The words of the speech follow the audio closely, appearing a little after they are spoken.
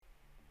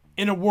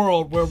In a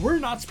world where we're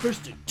not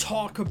supposed to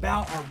talk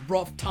about our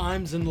rough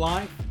times in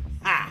life,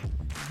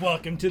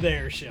 welcome to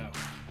their show.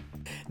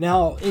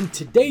 Now, in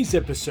today's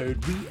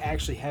episode, we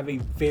actually have a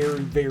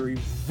very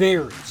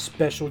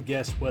special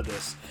guest with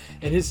us,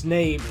 and his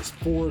name is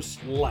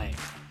Forrest Lang.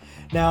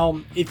 Now,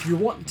 if you're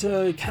wanting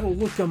to kind of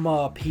look him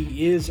up,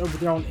 he is over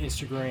there on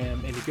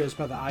Instagram, and he goes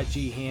by the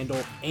IG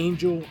handle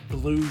Angel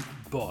Blue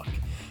Book.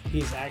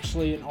 He's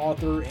actually an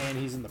author, and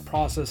he's in the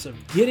process of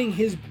getting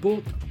his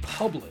book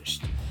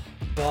published.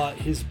 But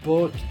his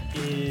book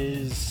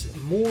is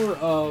more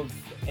of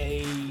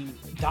a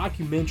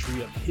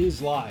documentary of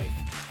his life.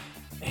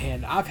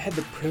 And I've had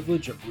the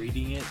privilege of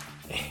reading it,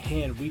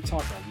 and we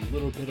talk a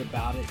little bit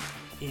about it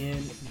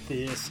in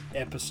this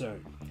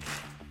episode.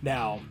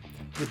 Now,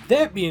 with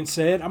that being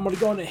said, I'm going to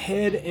go on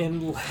ahead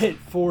and let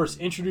Forrest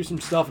introduce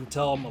himself and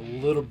tell him a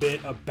little bit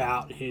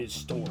about his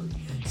story.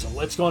 So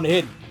let's go on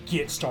ahead and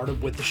get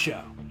started with the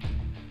show.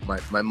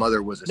 My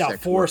mother was a now,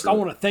 sex Forrest, worker, I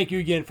want to thank you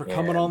again for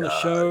coming on the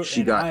show. She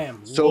and got I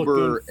am sober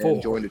looking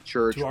and joined a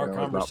church to our when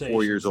I was about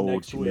 4 years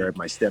old. She married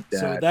my stepdad.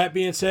 So that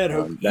being said,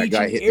 hope that each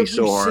guy and hit every me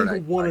so hard, single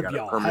one I of got a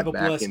y'all permanent have a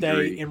back blessed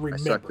injury. day, and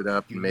remember, I sucked it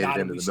up and made it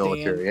into the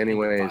military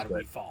anyways.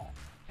 But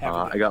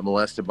I got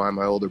molested by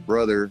my older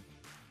brother.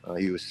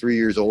 He was 3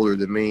 years older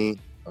than me,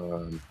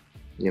 and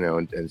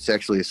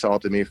sexually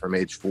assaulted me from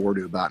age 4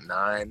 to about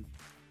 9.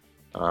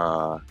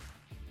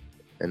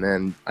 And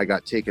then I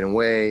got taken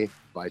away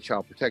by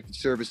Child Protective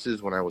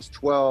Services when I was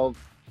 12.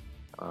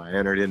 I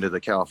entered into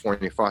the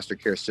California foster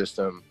care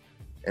system,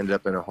 ended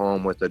up in a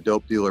home with a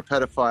dope dealer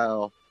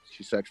pedophile.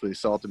 She sexually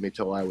assaulted me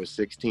till I was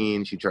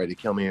 16. She tried to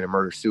kill me in a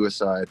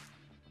murder-suicide.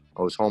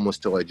 I was homeless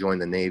till I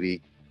joined the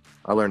Navy.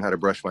 I learned how to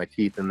brush my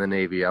teeth in the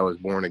Navy. I was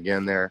born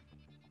again there.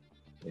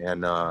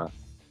 And, I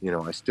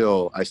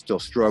still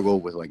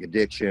struggle with like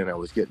addiction. I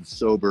was getting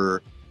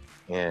sober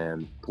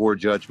and poor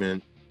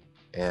judgment.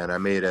 And I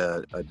made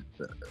a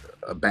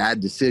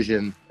bad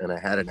decision, and I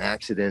had an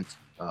accident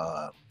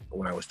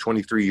when I was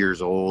 23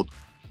 years old.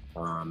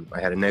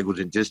 I had a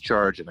negligent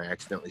discharge, and I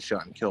accidentally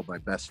shot and killed my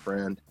best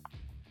friend.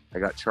 I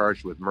got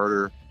charged with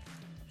murder.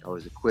 I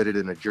was acquitted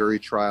in a jury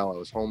trial. I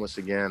was homeless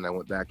again. I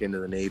went back into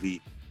the Navy,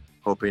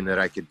 hoping that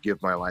I could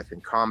give my life in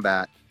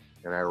combat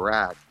in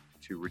Iraq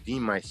to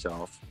redeem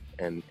myself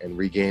and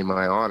regain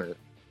my honor,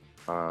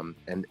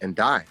 and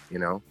die,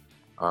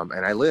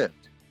 and I lived.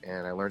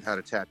 And I learned how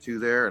to tattoo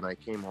there, and I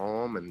came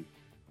home, and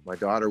my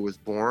daughter was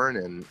born,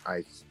 and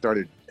I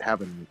started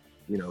having,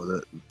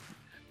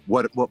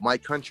 what my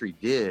country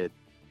did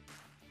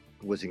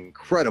was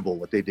incredible.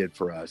 What they did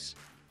for us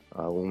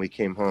when we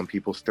came home,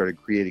 people started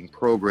creating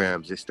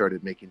programs. They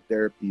started making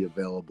therapy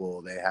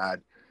available. They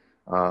had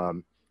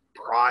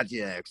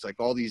projects, like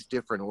all these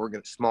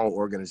different small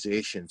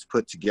organizations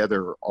put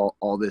together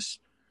all this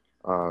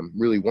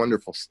really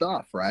wonderful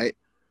stuff, right?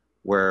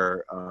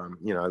 Where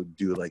I would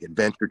do like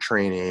adventure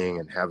training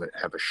and have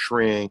a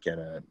shrink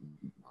and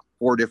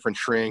 4 different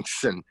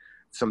shrinks and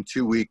some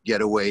 2-week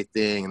getaway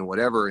thing and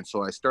whatever. And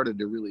so I started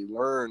to really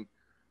learn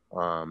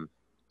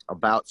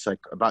about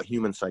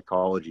human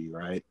psychology,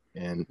 right?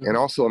 And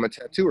also I'm a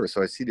tattooer,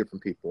 so I see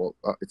different people.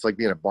 It's like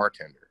being a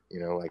bartender,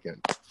 like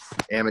an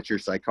amateur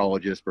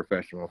psychologist,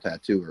 professional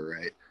tattooer,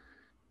 right?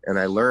 And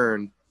I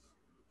learned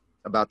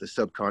about the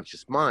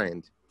subconscious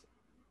mind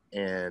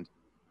and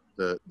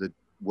the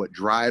what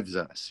drives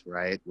us,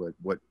 right?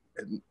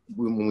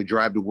 When we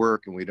drive to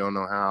work and we don't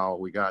know how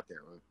we got there,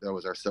 that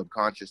was our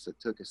subconscious that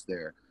took us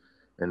there.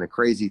 And the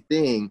crazy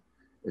thing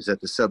is that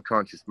the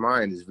subconscious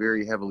mind is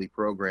very heavily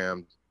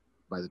programmed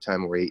by the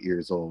time we're 8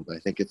 years old. I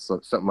think it's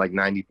something like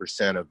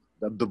 90% of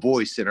the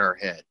voice in our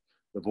head,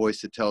 the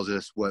voice that tells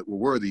us what we're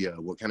worthy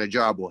of, what kind of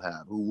job we'll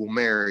have, who we'll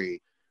marry,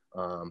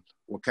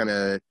 what kind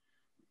of,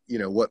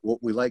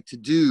 what we like to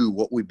do,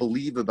 what we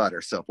believe about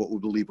ourselves, what we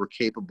believe we're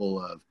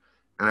capable of.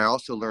 And I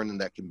also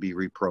learned that can be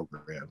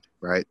reprogrammed,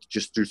 right?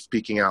 Just through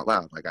speaking out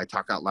loud. Like I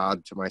talk out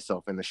loud to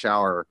myself in the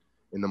shower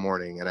in the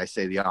morning, and I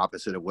say the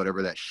opposite of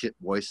whatever that shit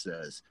voice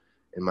says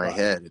in my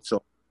head. And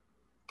so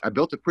I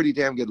built a pretty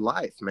damn good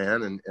life,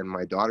 man. And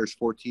my daughter's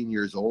 14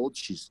 years old.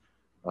 She's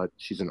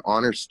an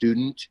honor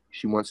student.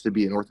 She wants to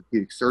be an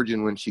orthopedic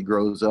surgeon when she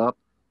grows up.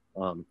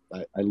 I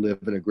live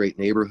in a great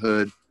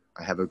neighborhood.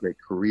 I have a great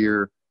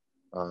career.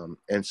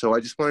 And so I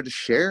just wanted to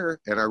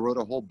share, and I wrote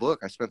a whole book.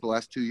 I spent the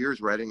last 2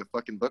 years writing a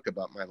fucking book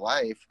about my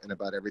life and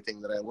about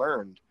everything that I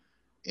learned.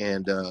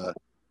 And,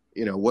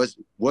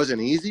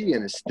 wasn't easy,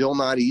 and it's still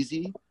not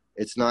easy.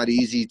 It's not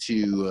easy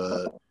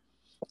to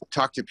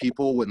talk to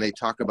people when they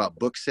talk about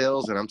book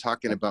sales, and I'm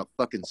talking about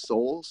fucking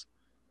souls.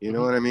 You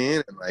know what I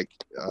mean? And like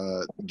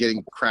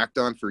getting cracked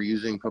on for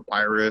using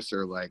papyrus,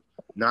 or like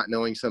not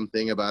knowing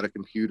something about a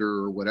computer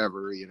or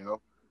whatever,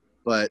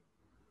 But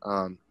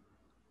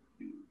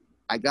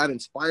I got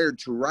inspired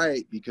to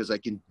write because I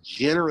can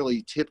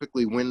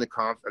typically win the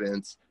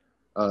confidence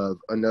of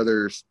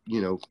another,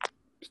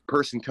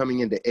 person coming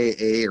into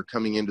AA or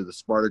coming into the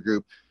Sparta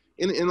group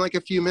in like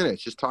a few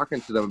minutes, just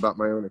talking to them about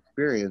my own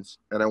experience.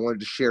 And I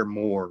wanted to share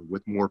more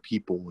with more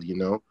people,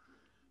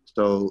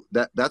 So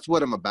that's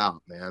what I'm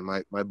about, man.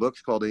 My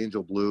book's called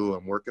Angel Blue.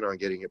 I'm working on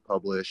getting it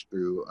published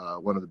through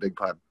one of the big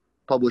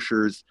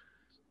publishers,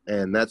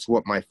 and that's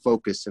what my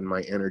focus and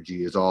my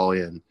energy is all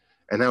in.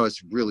 And that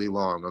was really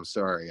long. I'm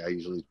sorry. I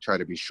usually try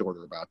to be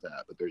shorter about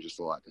that, but there's just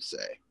a lot to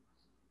say.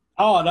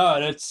 Oh no,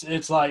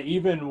 it's like,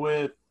 even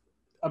with,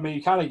 I mean,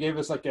 you kind of gave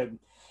us like a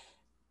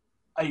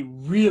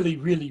really,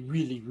 really,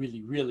 really,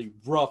 really, really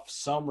rough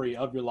summary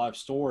of your life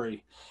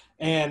story.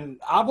 And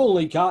I've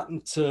only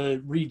gotten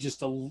to read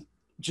just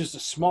a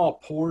small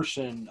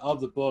portion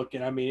of the book,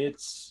 and I mean,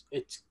 it's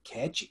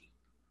catchy.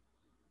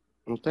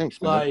 Well,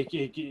 thanks, man. Like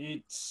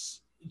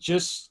it's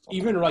just,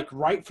 even like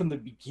right from the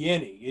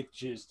beginning,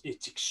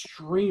 it's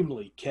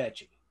extremely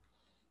catchy.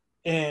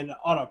 And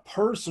on a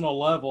personal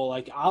level,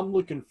 like, I'm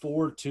looking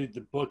forward to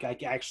the book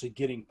like actually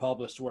getting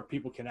published where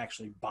people can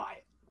actually buy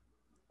it.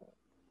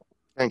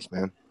 Thanks,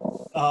 man.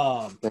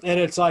 And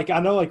it's like, I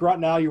know like right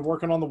now you're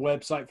working on the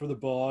website for the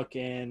book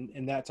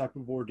and that type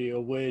of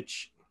ordeal,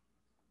 which,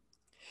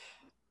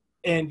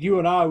 and you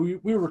and I,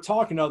 we were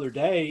talking the other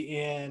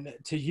day, and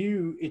to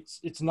you,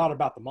 it's not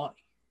about the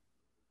money.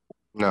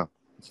 No,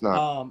 it's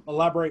not.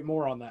 Elaborate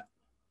more on that.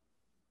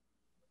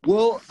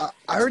 Well,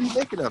 I already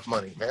make enough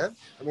money, man.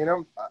 I mean,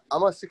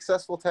 I'm a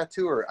successful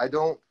tattooer.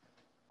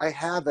 I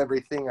have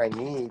everything I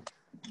need.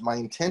 My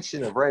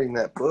intention of writing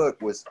that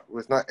book was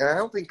not, and I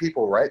don't think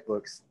people write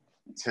books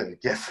to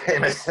get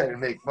famous and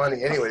make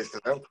money anyways,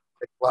 because I don't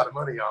make a lot of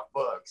money off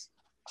books.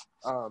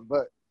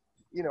 But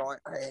you know,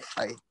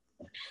 I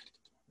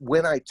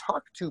when I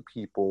talk to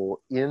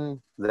people in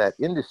that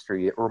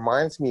industry, it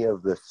reminds me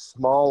of the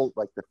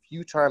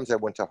few times I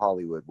went to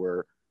Hollywood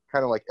where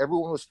kind of like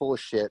everyone was full of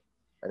shit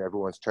and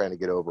everyone's trying to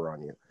get over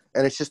on you.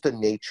 And it's just the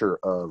nature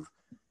of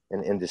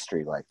an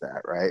industry like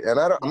that, right? And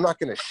I'm not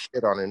going to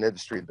shit on an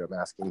industry that I'm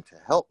asking to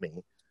help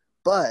me,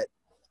 but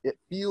it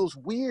feels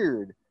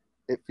weird.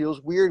 It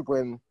feels weird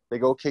when they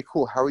go, okay,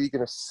 cool, how are you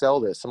going to sell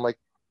this? I'm like,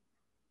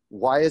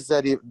 why is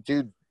that,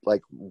 dude?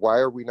 Like, why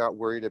are we not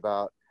worried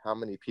about how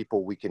many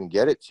people we can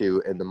get it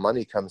to, and the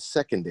money comes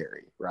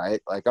secondary,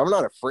 right? Like, I'm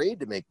not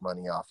afraid to make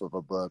money off of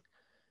a book,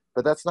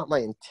 but that's not my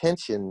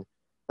intention.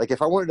 Like,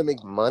 if I wanted to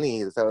make money,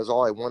 if that was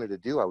all I wanted to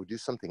do, I would do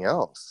something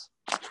else,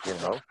 you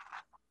know?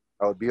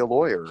 I would be a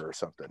lawyer or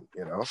something,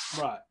 you know?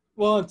 Right.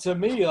 Well, to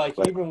me, like,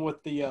 even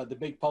with the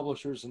big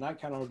publishers and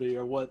that kind of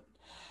deal, what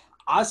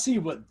I see,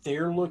 what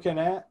they're looking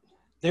at,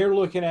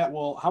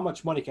 well, how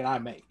much money can I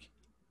make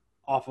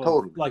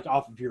Totally.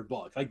 off of your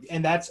book? Like,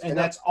 and that's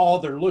all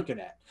they're looking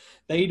at.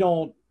 They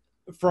don't,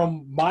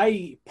 from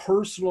my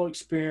personal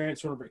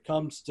experience, whenever it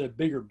comes to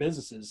bigger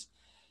businesses,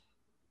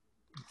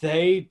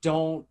 they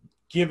don't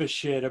give a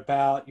shit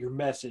about your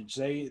message.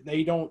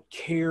 They don't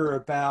care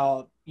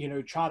about,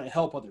 trying to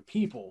help other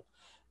people.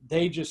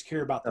 They just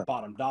care about the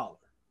bottom dollar.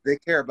 They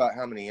care about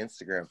how many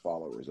Instagram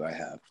followers I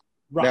have.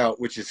 Right. Now,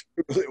 which is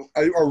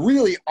a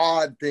really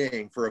odd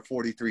thing for a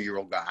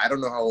 43-year-old guy. I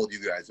don't know how old you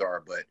guys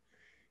are, but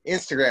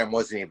Instagram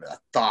wasn't even a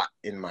thought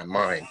in my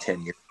mind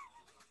 10 years.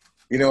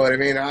 You know what I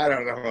mean? I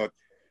don't know.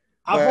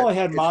 I've only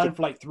had mine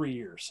for like 3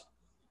 years.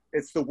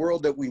 It's the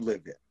world that we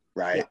live in,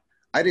 right? Yeah.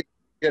 I didn't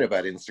forget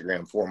about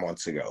Instagram 4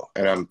 months ago,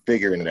 and I'm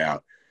figuring it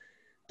out.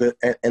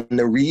 And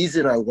the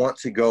reason I want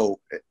to go,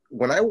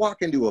 when I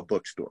walk into a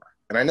bookstore,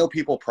 and I know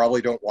people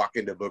probably don't walk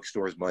into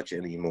bookstores much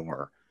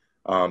anymore,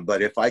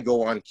 but if I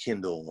go on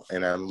Kindle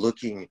and I'm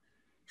looking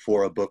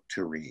for a book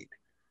to read,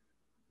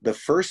 the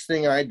first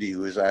thing I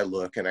do is I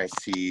look and I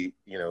see,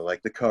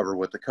 like the cover,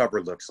 what the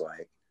cover looks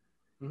like.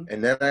 Mm-hmm.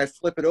 And then I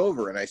flip it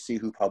over and I see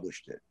who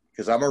published it,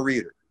 because I'm a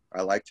reader.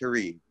 I like to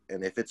read.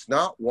 And if it's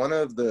not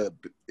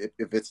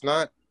if it's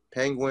not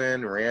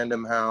Penguin,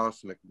 Random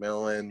House,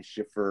 Macmillan,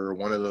 Schiffer,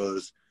 one of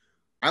those,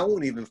 I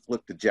won't even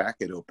flip the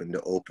jacket open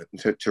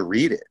to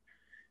read it,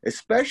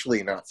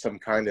 especially not some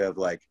kind of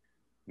like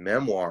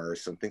memoir or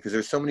something, because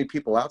there's so many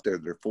people out there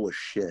that are full of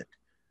shit.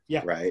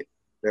 Yeah. Right.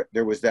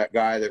 There was that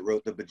guy that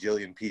wrote the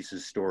Bajillion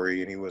Pieces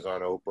story, and he was on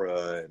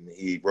Oprah, and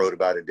he wrote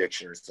about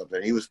addiction or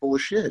something. He was full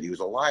of shit. He was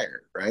a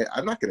liar, right?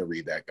 I'm not going to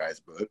read that guy's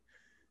book.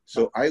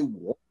 So I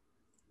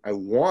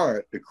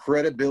want the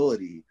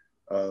credibility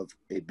of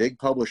a big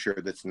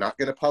publisher that's not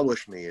going to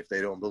publish me if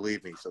they don't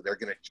believe me. So they're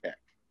going to check.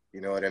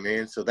 You know what I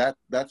mean? So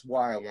that's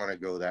why I want to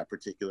go that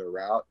particular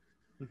route.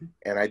 Mm-hmm.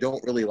 And I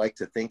don't really like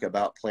to think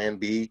about plan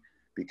B,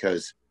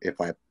 because if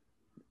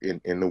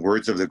in the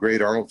words of the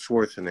great Arnold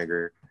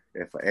Schwarzenegger,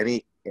 if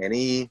any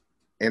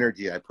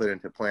energy I put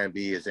into plan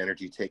B is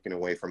energy taken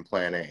away from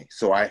plan A.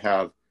 So I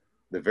have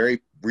the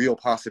very real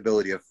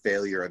possibility of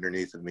failure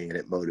underneath of me, and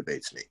it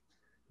motivates me.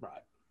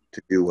 Right.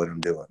 To do what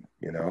I'm doing,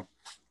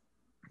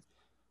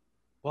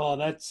 Well,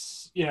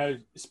 that's,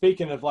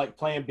 speaking of like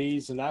plan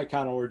Bs and that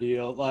kind of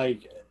ordeal,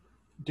 like,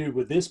 dude,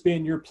 with this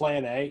being your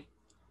plan A,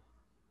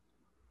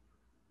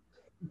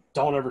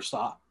 don't ever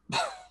stop.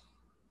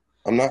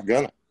 I'm not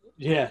gonna.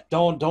 Yeah,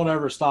 don't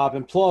ever stop.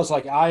 And plus,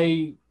 like,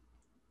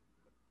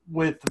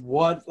 with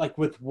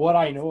what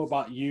I know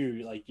about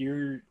you, like,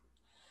 you're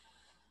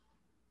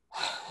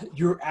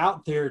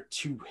out there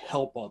to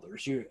help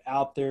others. You're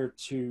out there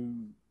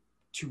to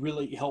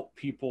really help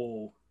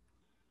people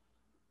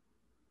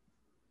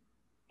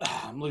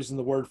I'm losing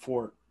the word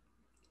for it,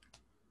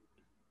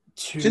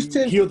 Just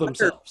to to heal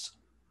inspire, themselves.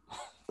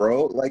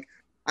 bro. Like,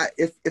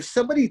 if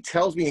somebody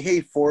tells me,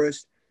 "Hey,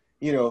 Forrest,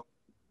 you know,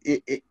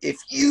 if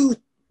you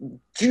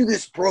do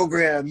this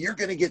program, you're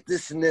gonna get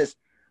this and this,"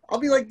 I'll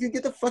be like, "Dude,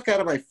 get the fuck out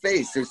of my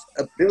face." There's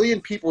a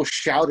billion people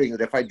shouting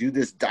that if I do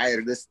this diet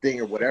or this thing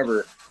or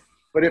whatever.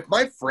 But if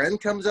my friend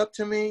comes up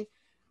to me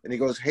and he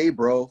goes, "Hey,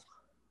 bro,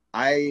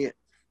 I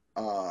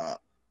uh,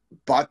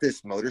 bought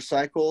this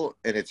motorcycle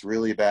and it's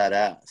really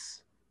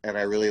badass, and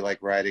I really like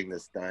riding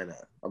this Dyna,"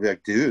 I'll be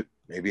like, "Dude,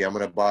 maybe I'm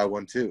gonna buy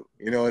one too."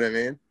 You know what I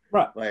mean?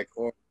 Right. Like,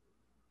 or,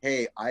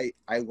 "Hey, I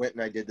went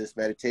and I did this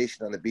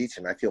meditation on the beach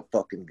and I feel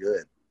fucking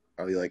good."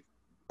 I'll be like,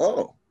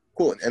 "Oh,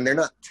 cool." And they're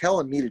not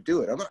telling me to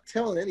do it. I'm not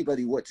telling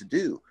anybody what to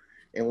do.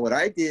 And what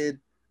I did,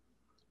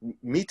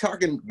 me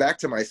talking back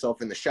to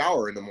myself in the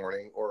shower in the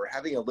morning, or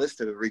having a list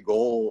of every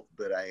goal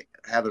that I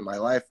have in my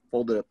life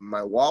folded up in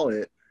my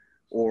wallet,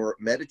 or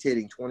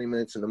meditating 20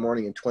 minutes in the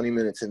morning and 20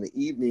 minutes in the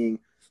evening,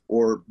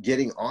 or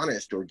getting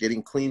honest or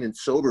getting clean and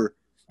sober,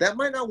 that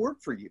might not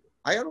work for you.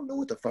 I don't know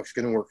what the fuck's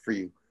going to work for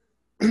you.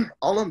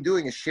 All I'm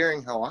doing is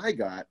sharing how I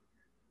got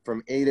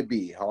from A to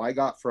B, how I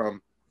got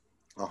from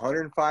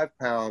 105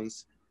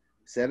 pounds,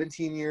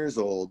 17 years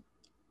old,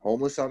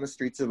 homeless on the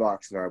streets of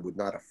Oxnard with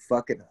not a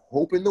fucking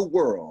hope in the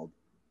world,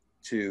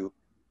 to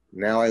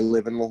now I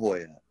live in La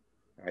Jolla.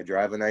 I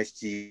drive a nice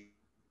Jeep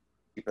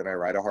and I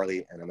ride a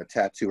Harley and I'm a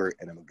tattooer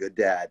and I'm a good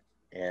dad,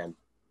 and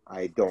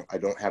I don't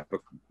have,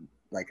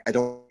 like, I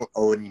don't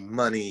owe any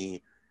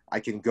money. I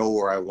can go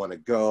where I want to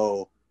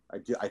go.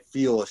 I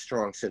feel a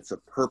strong sense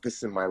of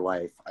purpose in my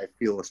life. I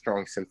feel a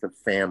strong sense of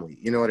family.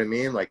 You know what I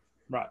mean? Like,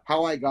 Right.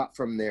 how I got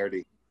from there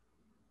to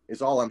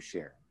is all I'm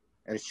sharing.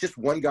 And it's just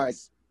one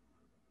guy's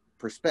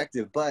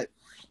perspective, but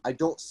I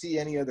don't see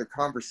any other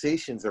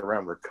conversations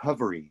around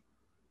recovery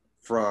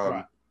from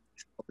Right.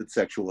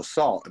 sexual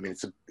assault. I mean,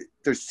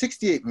 there's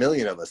 68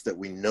 million of us that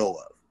we know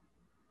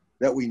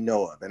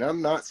of. And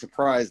I'm not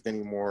surprised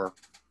anymore.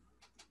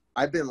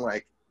 I've been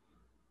like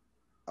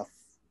a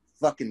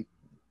fucking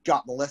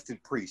got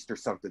molested priest or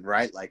something,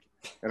 right? Like,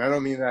 and I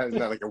don't mean that as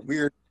not like a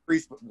weird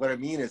priest, but what I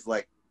mean is,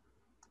 like,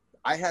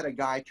 I had a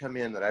guy come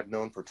in that I've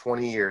known for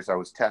 20 years. I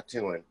was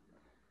tattooing,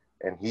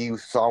 and he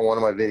saw one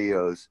of my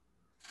videos.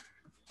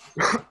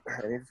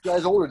 And this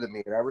guy's older than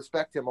me, and I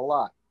respect him a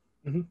lot.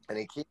 Mm-hmm. And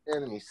he came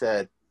in and he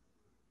said,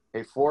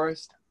 "Hey,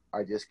 Forrest,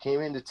 I just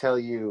came in to tell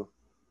you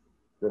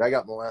that I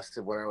got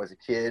molested when I was a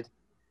kid,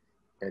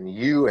 and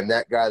you and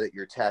that guy that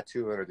you're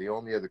tattooing are the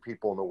only other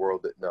people in the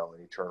world that know."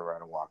 And he turned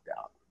around and walked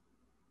out.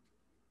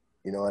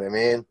 You know what I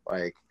mean?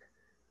 Like,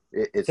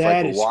 it's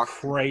like That is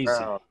crazy.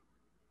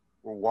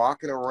 we're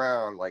walking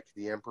around like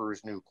the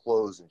emperor's new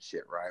clothes and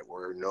shit, right?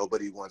 Where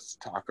nobody wants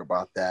to talk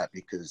about that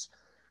because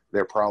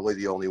they're probably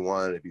the only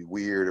one. It'd be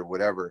weird or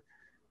whatever.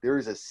 There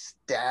is a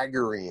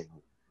staggering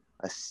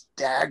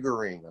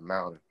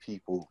amount of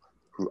people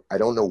who, I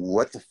don't know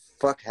what the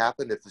fuck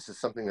happened, if this is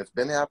something that's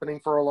been happening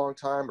for a long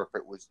time or if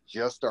it was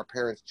just our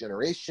parents'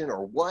 generation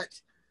or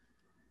what.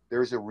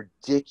 There's a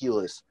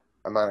ridiculous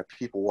amount of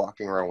people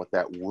walking around with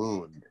that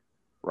wound,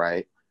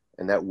 right?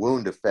 And that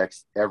wound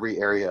affects every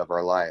area of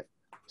our life.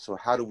 So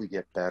how do we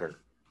get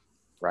better,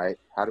 right?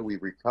 How do we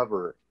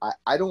recover?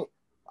 I don't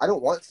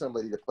want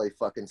somebody to play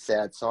fucking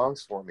sad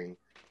songs for me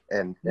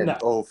and No.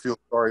 oh, feel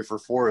sorry for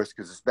Forrest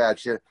because it's bad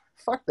shit.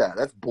 Fuck that.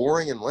 That's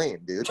boring and lame,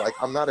 dude. Like,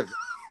 I'm not a,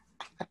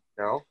 you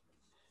know,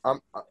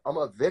 I'm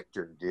a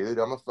victor, dude.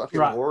 I'm a fucking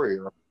Right.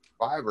 warrior, I'm a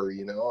survivor,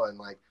 you know. And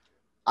like,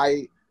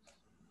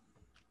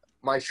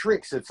 my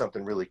shrink said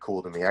something really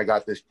cool to me. I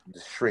got this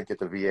shrink at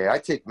the VA. I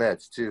take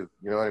meds too.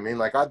 You know what I mean?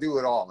 Like, I do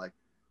it all. Like,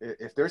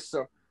 if there's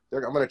some,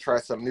 I'm going to try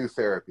some new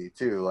therapy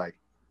too. Like,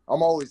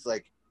 I'm always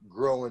like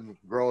growing,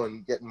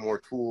 getting more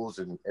tools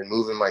and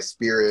moving my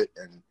spirit.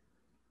 And,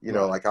 you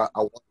know, Right. like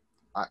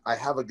I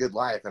have a good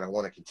life and I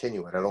want to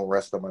continue it. I don't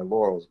rest on my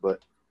laurels, but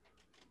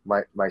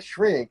my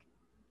shrink,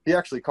 he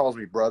actually calls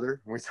me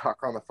brother when we talk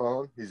on the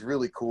phone. He's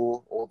really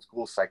cool, old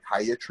school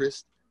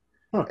psychiatrist.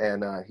 Huh.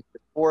 And he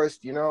said,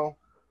 "Forrest, you know,"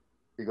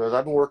 he goes,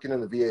 "I've been working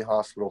in the VA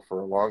hospital for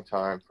a long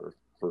time,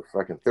 for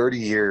fucking 30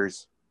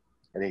 years.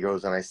 And he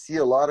goes, and I see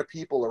a lot of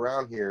people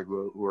around here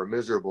who are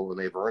miserable and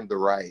they've earned the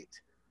right."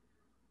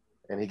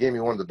 And he gave me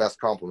one of the best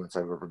compliments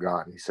I've ever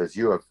gotten. He says,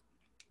 "You have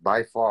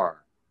by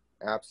far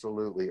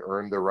absolutely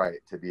earned the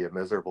right to be a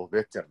miserable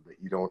victim, but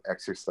you don't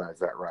exercise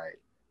that right."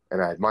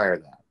 And I admire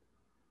that.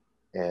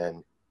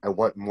 And I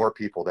want more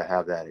people to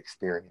have that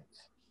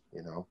experience,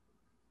 you know?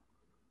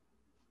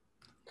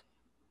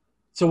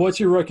 So what's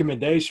your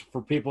recommendation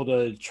for people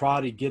to try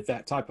to get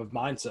that type of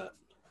mindset?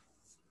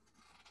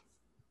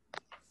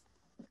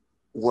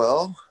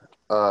 Well,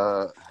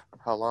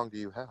 how long do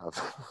you have?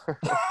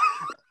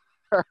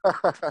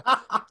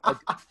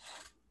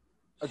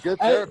 A good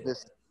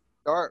therapist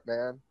start,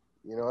 man.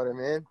 You know what I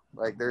mean?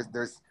 Like,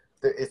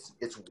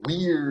 it's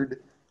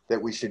weird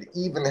that we should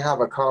even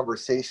have a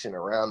conversation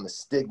around the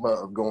stigma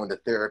of going to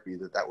therapy,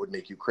 that would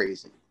make you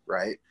crazy,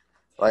 right?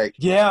 Like,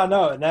 Yeah, I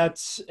know, and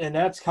that's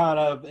kind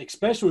of,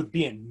 especially with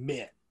being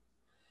men.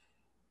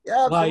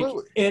 Yeah, Like,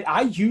 absolutely. and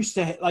I used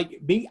to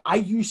like me. I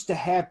used to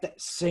have that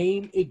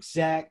same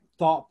exact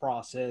thought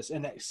process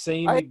and that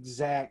same I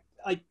exact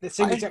like the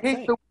same I exact hate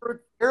thing. the word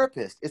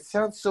therapist. It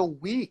sounds so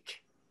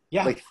weak.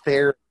 Yeah, Like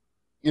therapy.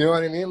 You know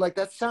what I mean? Like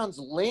that sounds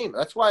lame.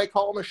 That's why I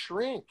call him a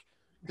shrink,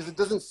 because it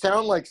doesn't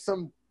sound like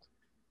some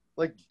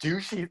like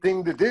douchey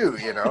thing to do.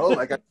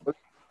 Like I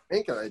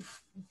think I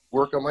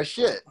work on my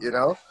shit.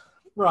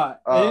 right.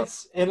 Uh,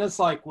 And it's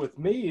like with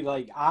me,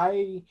 like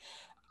I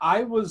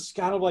was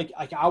kind of like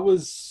I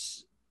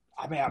was.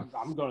 I mean,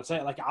 I'm going to say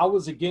it, like I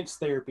was against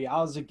therapy. I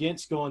was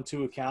against going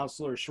to a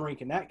counselor, shrink,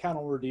 and that kind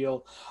of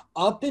ordeal,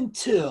 up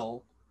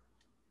until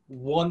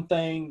one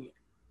thing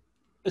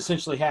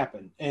essentially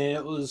happened, and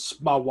it was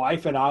my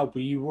wife and I.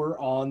 We were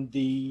on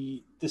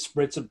the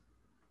spritz of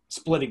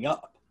splitting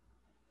up.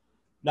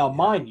 Now, yeah.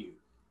 mind you,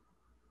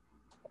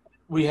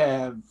 we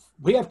have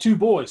we have two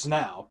boys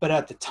now, but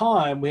at the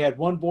time we had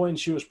one boy and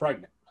she was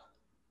pregnant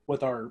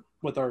with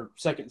our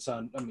second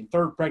son. I mean,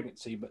 third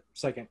pregnancy, but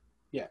second,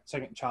 yeah,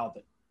 second child.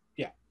 That,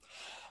 yeah.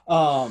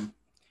 Um,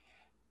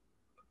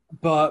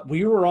 but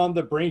we were on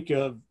the brink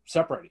of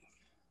separating,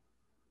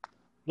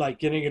 like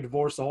getting a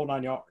divorce, the whole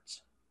 9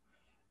 yards,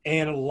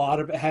 and a lot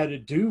of it had to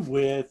do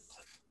with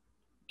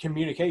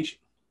communication,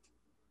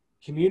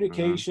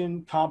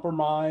 Mm-hmm.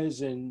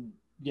 compromise, and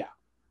yeah.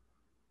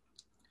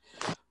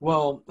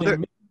 Well, Well, there,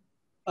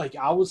 like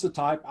I was the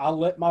type I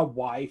let my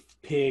wife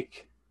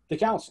pick the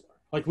counselor.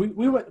 Like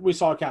we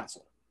saw a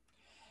counselor,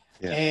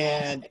 yeah.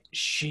 and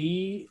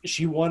she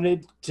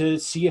wanted to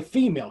see a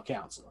female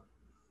counselor.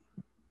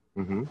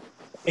 Mm-hmm.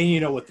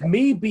 And with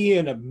me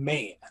being a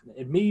man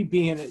and me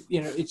being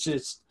it's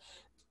just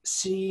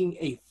seeing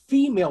a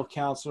female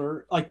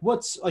counselor. Like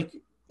what's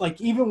like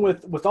even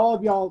with all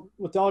of y'all,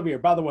 with all of you.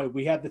 By the way,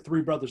 we had the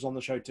three brothers on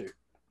the show too.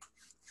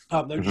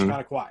 They're just Mm-hmm.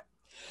 kind of quiet.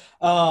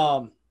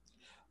 Um,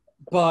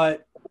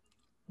 but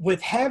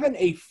with having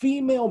a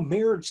female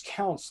marriage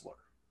counselor,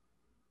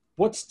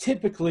 what's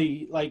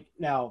typically like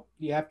now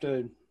you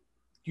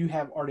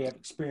have already have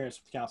experience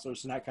with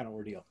counselors and that kind of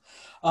ordeal.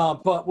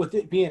 But with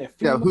it being a Yeah.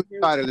 female Whose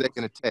marriage side are they counselor,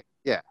 going to take?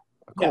 Yeah,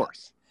 of yeah,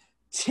 course.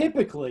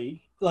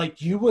 typically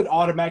like you would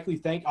automatically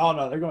think, oh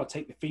no, they're going to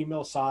take the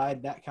female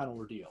side, that kind of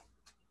ordeal.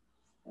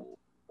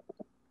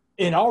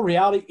 In all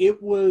reality,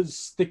 it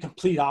was the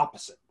complete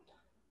opposite.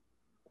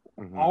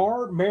 Mm-hmm.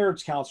 Our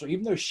marriage counselor,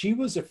 even though she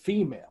was a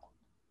female,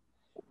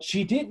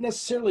 she didn't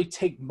necessarily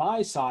take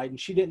my side and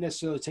she didn't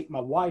necessarily take my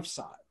wife's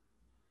side.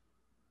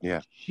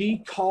 Yeah. She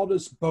called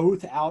us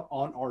both out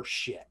on our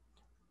shit.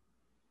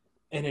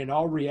 And in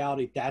all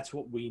reality, that's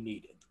what we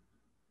needed.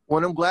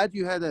 Well, I'm glad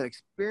you had that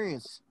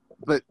experience,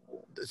 but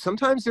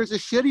sometimes there's a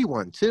shitty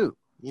one too.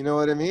 You know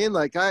what I mean?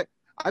 Like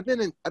I've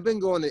been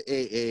going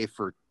to AA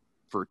for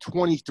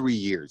 23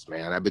 years,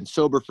 man. I've been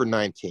sober for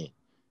 19,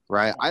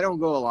 right? I don't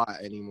go a lot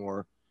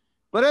anymore,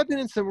 but I've been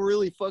in some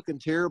really fucking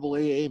terrible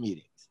AA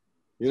meetings.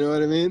 You know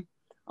what I mean?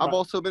 I've Right.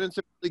 also been in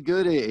some really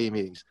good AA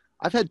meetings.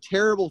 I've had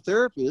terrible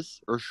therapists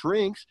or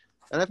shrinks,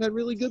 and I've had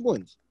really good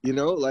ones.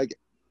 Like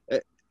eh,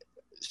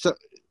 so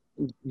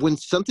when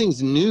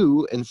something's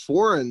new and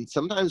foreign,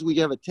 sometimes we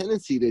have a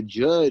tendency to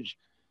judge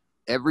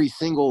every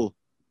single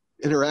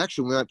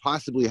interaction we might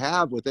possibly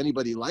have with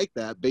anybody like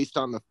that based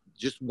on the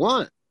just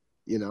one,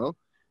 you know.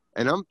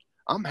 And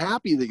I'm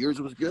happy that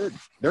yours was good.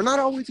 They're not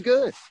always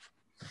good.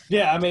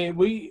 Yeah,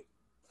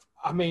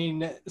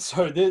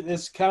 so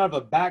this kind of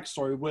a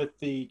backstory with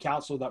the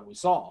counselor that we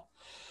saw.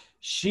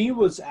 She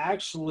was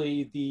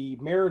actually the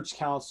marriage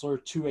counselor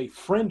to a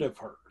friend of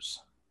hers.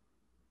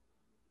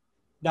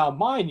 Now,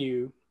 mind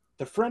you,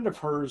 the friend of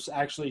hers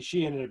actually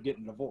she ended up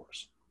getting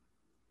divorced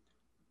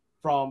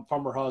from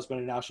her husband,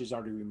 and now she's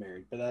already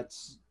remarried. But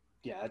that's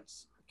yeah,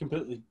 it's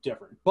completely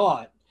different.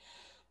 But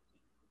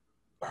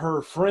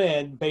her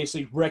friend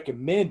basically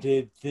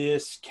recommended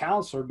this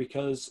counselor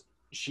because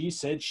she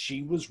said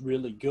she was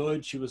really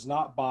good, she was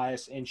not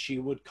biased, and she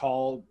would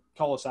call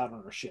us out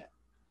on her shit.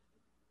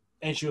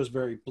 And she was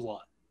very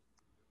blunt.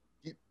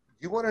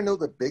 You want to know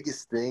the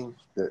biggest thing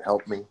that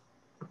helped me?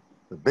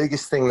 The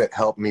biggest thing that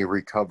helped me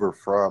recover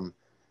from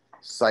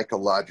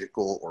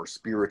psychological or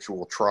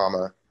spiritual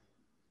trauma,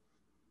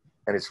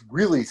 and it's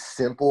really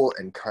simple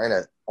and kind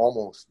of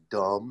almost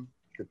dumb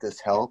that this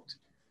helped,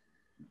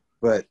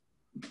 but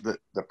the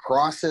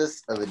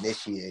process of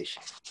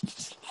initiation.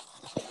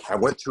 I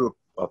went through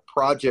a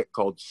project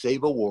called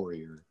Save a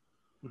Warrior,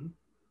 Mm-hmm.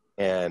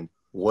 and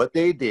what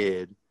they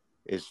did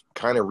is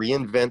kind of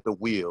reinvent the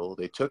wheel.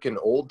 They took an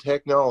old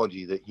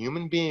technology that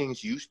human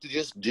beings used to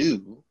just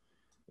do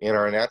in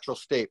our natural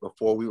state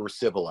before we were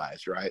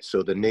civilized, right?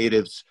 So the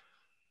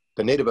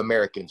Native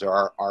Americans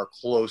are our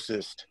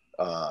closest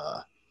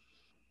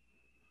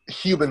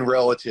human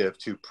relative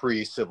to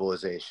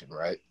pre-civilization,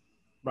 right?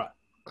 Right.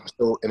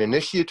 So an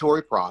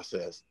initiatory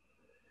process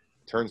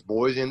turns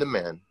boys into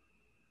men.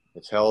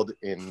 It's held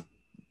in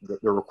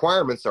the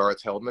requirements are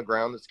it's held in the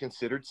ground that's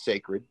considered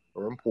sacred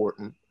or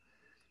important.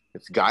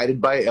 It's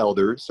guided by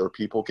elders or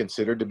people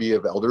considered to be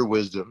of elder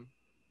wisdom.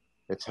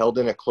 It's held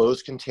in a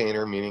closed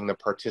container, meaning the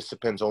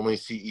participants only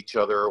see each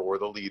other or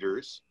the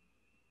leaders.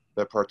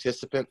 the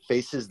participant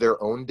faces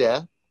their own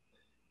death,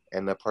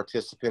 and the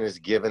participant is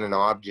given an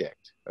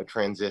object, a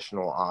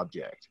transitional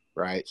object,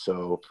 right?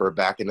 So for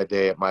back in the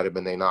day, it might have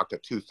been they knocked a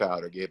tooth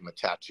out or gave them a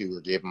tattoo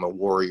or gave them a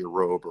warrior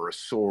robe or a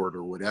sword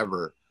or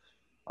whatever.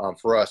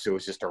 For us, it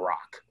was just a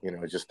rock,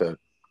 just a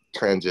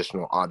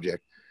transitional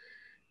object.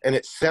 And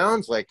it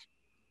sounds like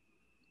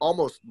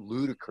almost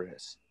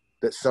ludicrous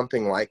that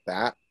something like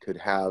that could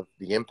have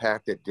the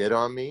impact it did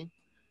on me.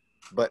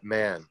 But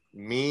man,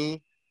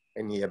 me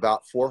and the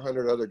about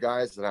 400 other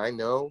guys that I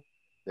know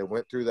that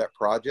went through that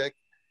project,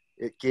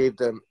 it gave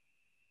them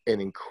an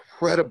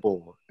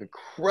incredible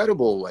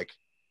like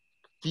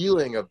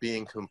feeling of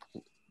being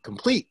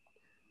complete,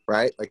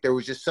 right? Like there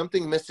was just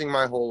something missing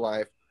my whole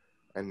life,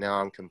 and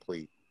now I'm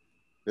complete.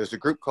 There's a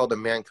group called the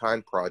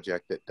Mankind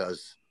Project that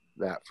does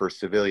that for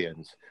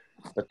civilians,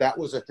 but that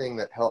was a thing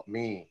that helped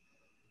me.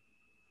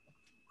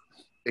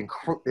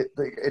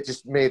 It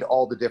just made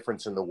all the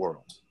difference in the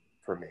world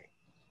for me.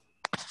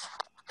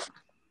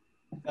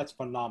 That's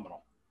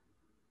phenomenal.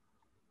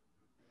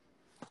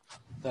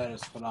 That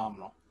is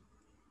phenomenal.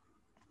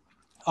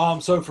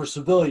 So for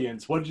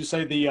civilians, what did you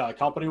say the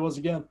company was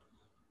again?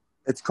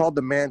 It's called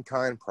the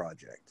Mankind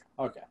Project.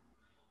 Okay.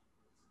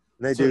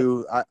 They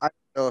do. I don't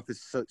know if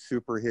it's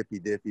super hippy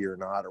dippy or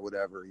not or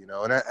whatever,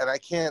 and I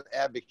can't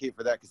advocate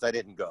for that because I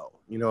didn't go.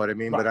 You know what I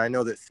mean? Right. But I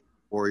know that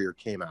Warrior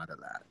came out of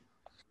that.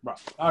 Right.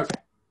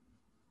 Okay.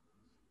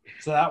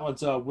 So that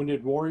one's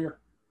Wounded Warrior.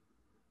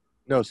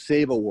 No,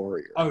 Save a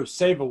Warrior. Oh,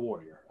 Save a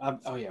Warrior.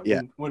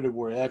 Yeah. Wounded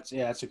Warrior. That's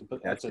a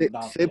complete.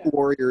 Save a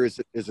Warrior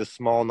is a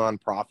small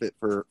nonprofit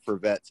for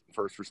vets and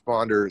first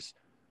responders.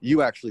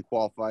 You actually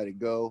qualify to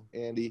go,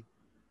 Andy.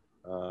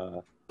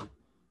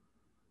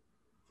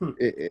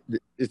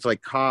 It's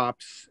like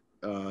cops,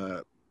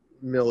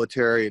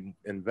 military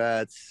and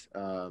vets,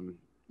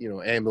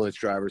 ambulance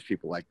drivers,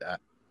 people like that.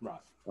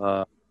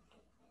 Right.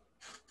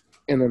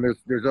 And then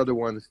there's other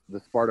ones, the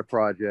Sparta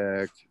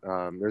Project.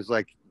 There's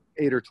like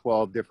 8 or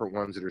 12 different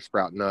ones that are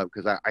sprouting up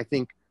because I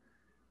think,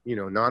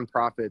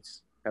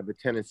 nonprofits have a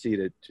tendency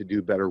to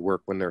do better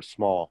work when they're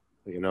small,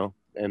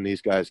 and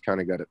these guys kind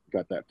of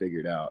got that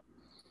figured out.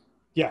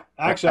 Yeah,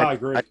 actually, I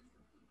agree.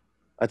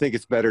 I think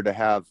it's better to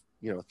have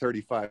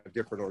 35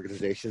 different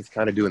organizations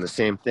kind of doing the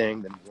same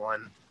thing than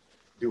one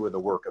doing the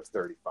work of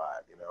 35,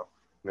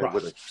 right.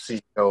 With a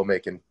CEO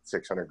making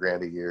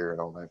 $600,000 a year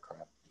and all that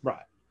crap.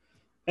 Right.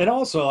 And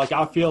also, like,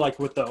 I feel like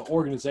with the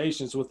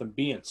organizations, with them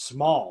being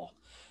small,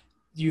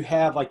 you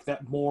have like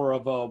that more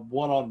of a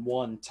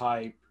one-on-one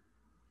type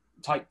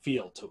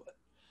feel to it.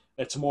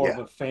 It's more of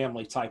a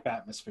family type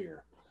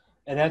atmosphere.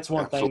 And that's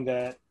one thing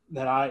that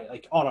I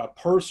like on a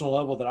personal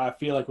level that I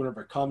feel like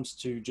whenever it comes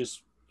to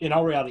just in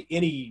all reality,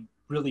 any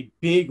really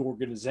big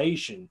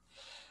organization,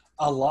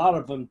 a lot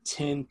of them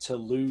tend to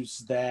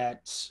lose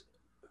that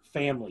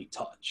family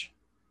touch.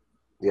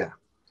 Yeah.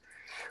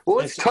 Well,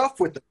 it's tough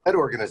with the pet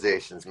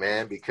organizations,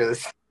 man,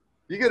 because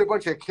you get a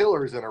bunch of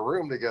killers in a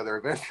room together,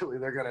 eventually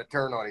they're going to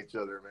turn on each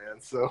other,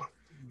 man. So,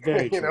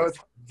 very true. It's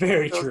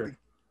very true.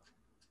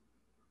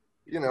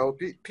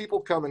 People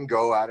come and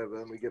go out of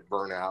them. We get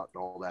burnt out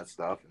and all that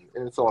stuff,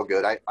 and it's all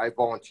good. I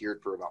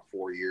volunteered for about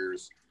 4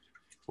 years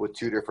with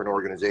 2 different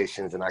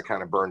organizations, and I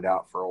kind of burned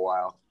out for a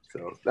while.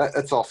 So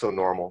that's also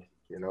normal,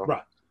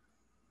 Right.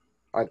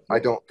 I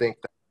don't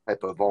think that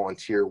type of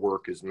volunteer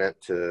work is meant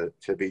to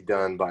be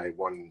done by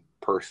one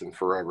person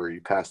forever. You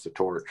pass the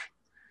torch.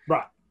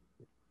 Right.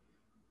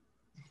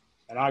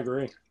 And I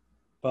agree.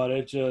 But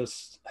it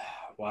just,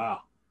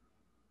 wow.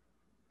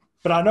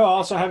 But I know I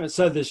also haven't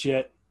said this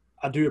yet.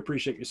 I do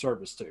appreciate your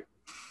service too.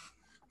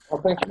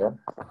 Well, thank you, man.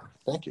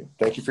 Thank you.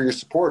 Thank you for your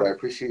support. I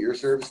appreciate your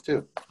service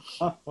too.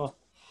 Well,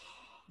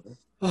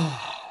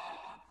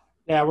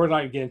 yeah, we're not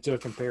going to get into a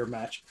compare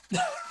match.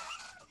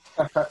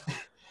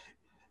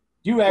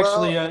 You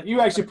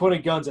actually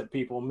pointed guns at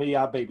people. Me,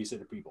 I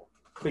babysitted people.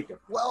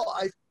 Well,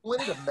 I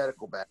pointed a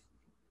medical bag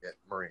at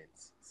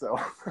Marines. So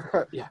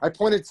yeah. I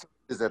pointed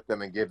at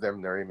them and gave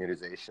them their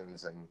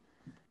immunizations and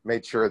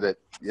made sure that,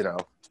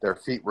 their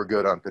feet were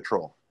good on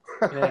patrol.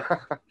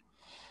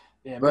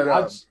 Yeah, but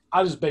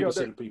I just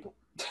babysitted people.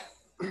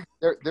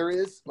 There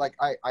is, like,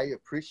 I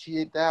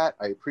appreciate that.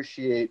 I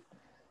appreciate,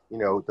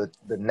 the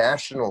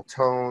national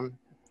tone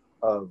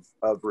of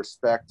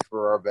respect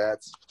for our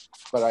vets.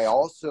 But I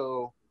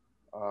also,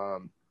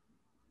 to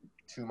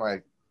my,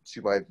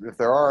 if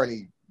there are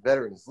any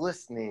veterans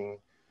listening,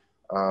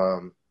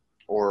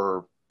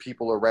 or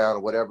people around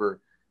or whatever,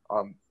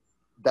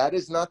 that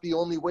is not the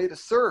only way to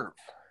serve,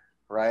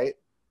 right?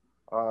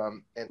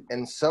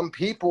 And some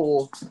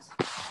people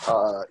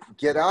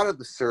get out of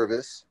the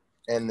service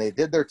and they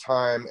did their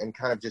time and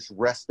kind of just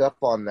rest up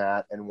on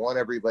that and want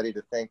everybody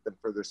to thank them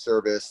for their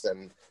service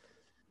and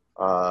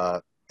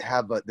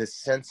have this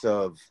sense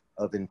of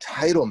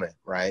entitlement,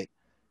 right?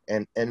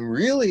 And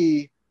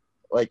really,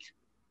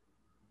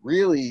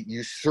 really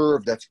you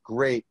serve, that's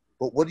great,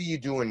 but what are you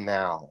doing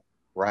now,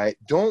 right?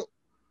 Don't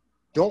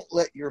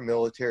let your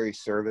military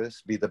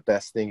service be the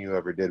best thing you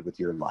ever did with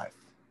your life.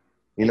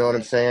 You know what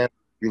I'm saying?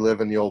 You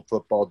live in the old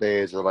football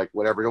days or like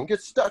whatever, don't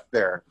get stuck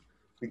there.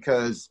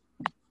 because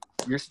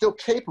you're still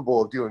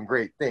capable of doing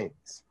great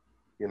things.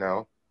 You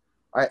know,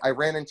 I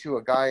ran into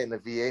a guy in the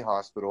VA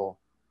hospital,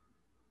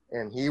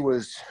 and he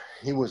was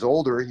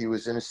older. He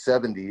was in his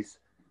 70s,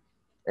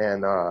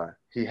 and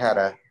he had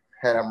a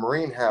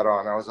Marine hat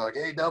on. I was like,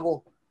 "Hey,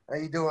 Double, how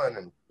you doing?"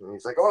 And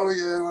he's like, "Oh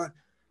yeah."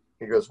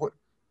 He goes,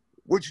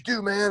 "What'd you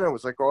do, man?" I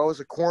was like, "Oh, I was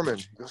a corpsman."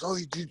 He goes, "Oh,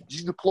 did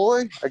you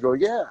deploy?" I go,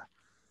 "Yeah."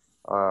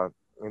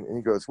 And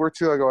he goes, "Where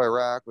to?" I go,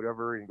 "Iraq,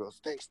 whatever." And he goes,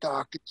 "Thanks,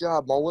 Doc. Good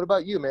job, Mo. What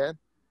about you, man?"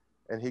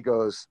 And he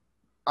goes,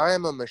 "I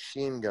am a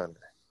machine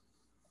gunner."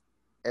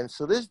 And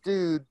so this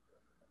dude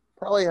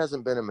probably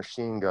hasn't been a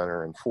machine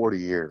gunner in 40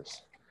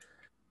 years.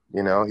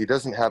 You know, he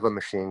doesn't have a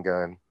machine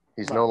gun.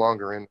 He's no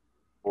longer in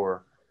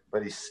war,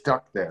 but he's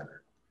stuck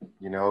there,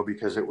 you know,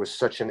 because it was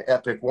such an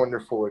epic,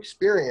 wonderful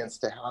experience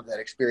to have that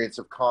experience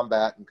of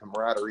combat and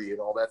camaraderie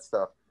and all that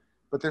stuff.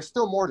 But there's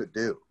still more to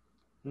do,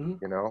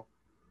 you know?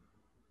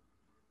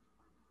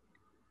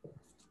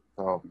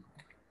 So,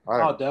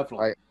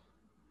 Definitely.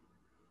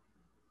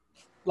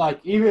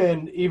 Like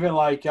even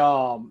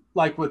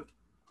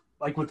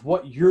with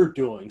what you're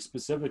doing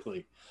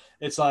specifically,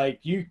 it's like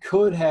you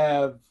could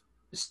have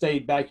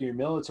stayed back in your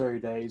military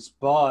days,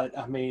 but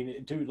I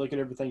mean, dude, look at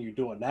everything you're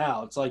doing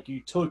now. It's like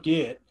you took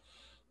it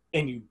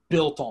and you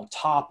built on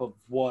top of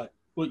what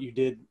you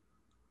did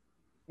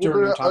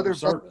during your time of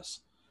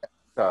service.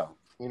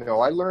 You know,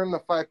 I learned the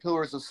 5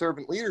 pillars of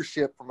servant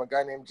leadership from a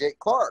guy named Jake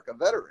Clark, a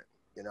veteran,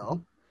 you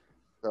know.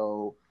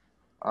 So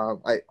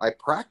I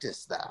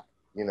practiced that,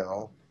 you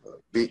know,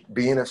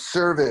 being of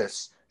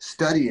service,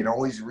 studying,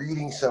 always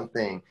reading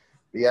something,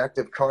 the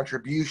active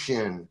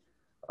contribution,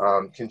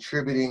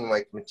 contributing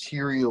like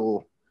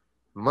material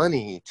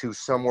money to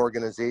some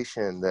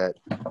organization that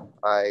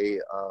I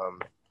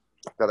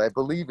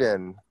believe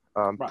in,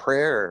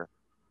 prayer,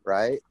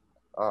 right?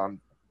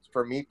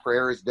 For me,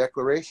 prayer is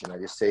declaration. I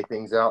just say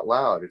things out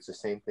loud. It's the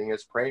same thing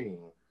as praying,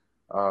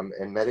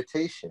 and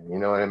meditation, you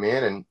know what I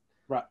mean? And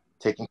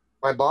taking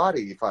my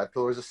body, 5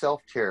 pillars of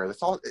self-care.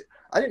 That's all.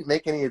 I didn't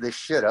make any of this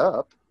shit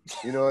up.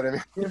 You know what I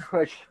mean?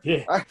 Like,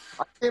 I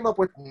came up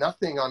with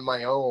nothing on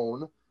my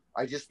own.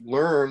 I just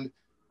learned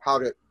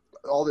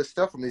all this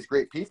stuff from these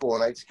great people,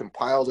 and I just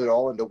compiled it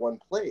all into one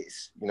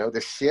place, you know,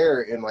 to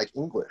share in like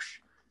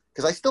English.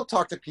 Because I still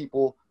talk to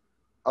people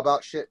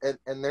about shit, and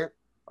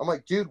I'm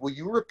like, dude, will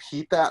you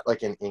repeat that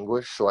like in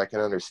English so I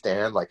can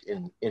understand, like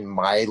in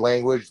my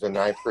language, the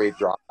 9th grade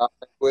dropout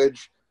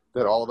language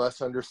that all of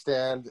us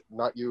understand,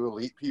 not you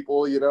elite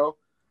people, you know?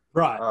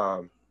 Right.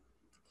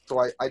 So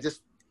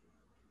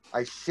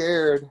I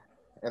shared,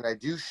 and I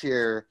do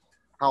share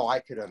how I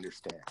could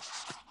understand.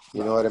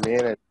 You know what I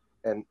mean?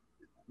 And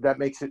that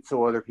makes it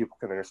so other people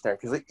can understand.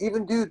 Because like,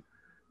 even, dude,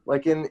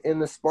 like in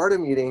the Sparta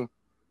meeting,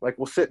 like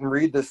we'll sit and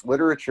read this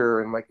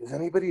literature, and like, does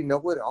anybody know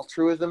what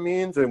altruism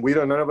means? And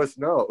none of us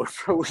know.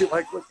 So we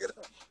like look it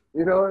up.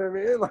 You know what I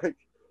mean? Like,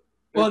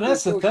 well,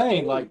 that's the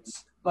thing.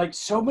 Like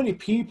so many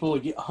people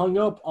get hung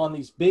up on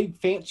these big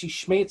fancy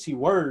schmancy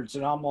words,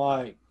 and I'm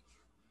like,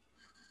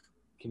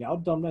 can y'all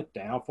dumb that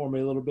down for me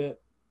a little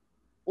bit?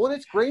 Well,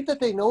 it's great that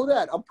they know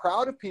that. I'm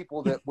proud of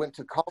people that went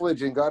to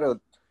college and got a,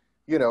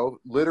 you know,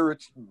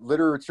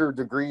 literature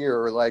degree,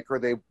 or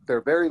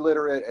they're very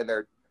literate and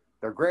their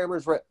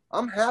grammar's right.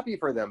 I'm happy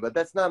for them, but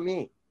that's not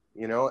me,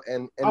 you know.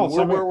 And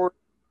we're,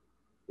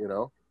 you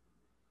know.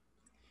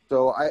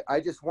 So I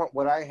just want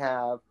what I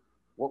have,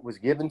 what was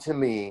given to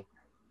me,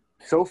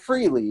 so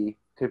freely,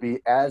 to be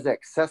as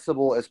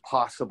accessible as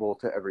possible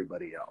to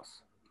everybody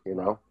else, you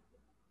know.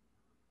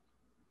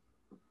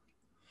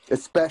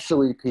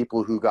 Especially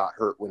people who got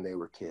hurt when they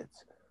were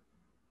kids.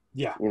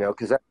 Yeah. You know,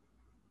 because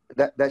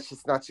that's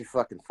just not your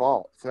fucking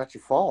fault. It's not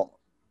your fault.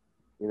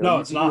 You know, no,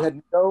 it's not. You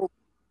had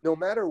no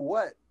matter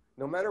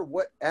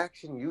what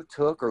action you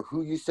took, or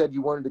who you said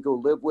you wanted to go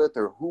live with,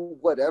 or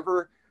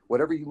whatever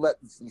you let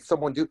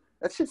someone do,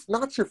 that's just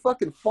not your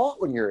fucking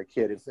fault when you're a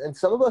kid. And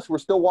some of us were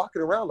still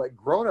walking around like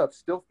grown-ups,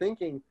 still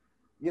thinking,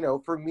 you know,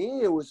 for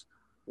me, it was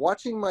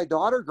watching my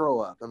daughter grow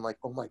up. I'm like,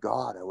 oh my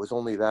God, I was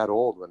only that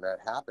old when that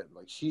happened.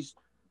 Like, she's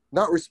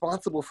not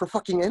responsible for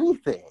fucking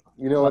anything.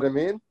 You know what I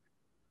mean?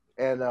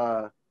 And,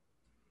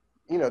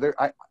 you know,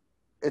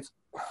 it's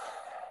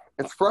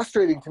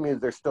frustrating to me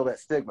that there's still that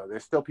stigma.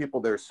 There's still people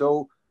that are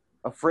so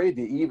afraid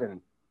to even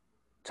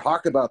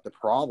talk about the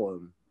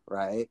problem,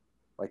 right?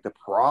 Like the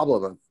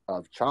problem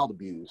of child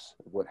abuse,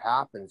 what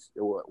happened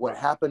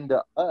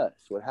to us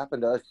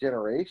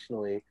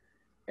generationally,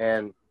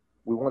 and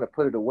we want to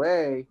put it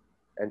away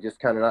and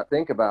just kind of not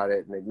think about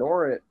it and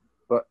ignore it.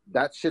 But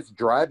that shit's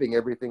driving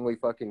everything we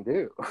fucking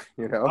do,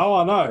 you know? Oh,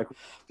 I know. Like,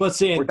 but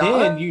see, and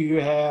then you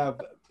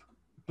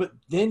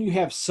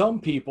have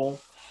some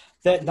people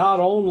that not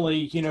only,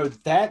 you know,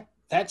 that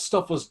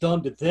stuff was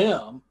done to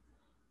them,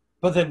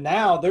 but then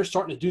now they're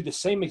starting to do the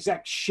same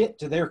exact shit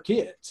to their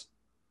kids.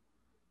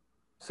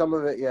 Some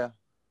of it, yeah.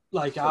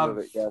 Like I've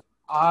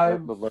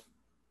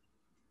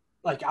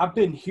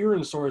been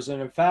hearing stories,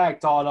 and in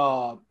fact,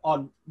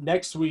 on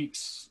next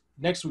week's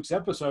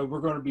episode,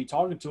 we're going to be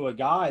talking to a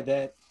guy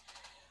that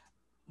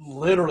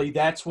literally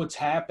that's what's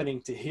happening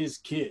to his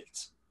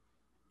kids.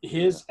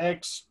 his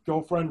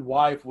ex-girlfriend,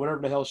 wife,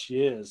 whatever the hell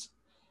she is,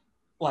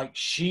 like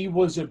she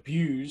was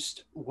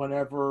abused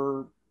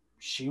whenever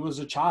she was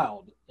a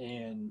child.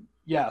 And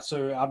yeah,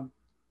 so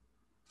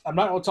I'm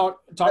not going to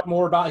talk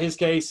more about his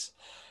case.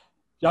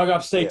 Y'all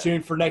got to stay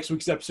tuned for next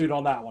week's episode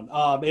on that one.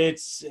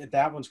 It's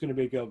that one's going to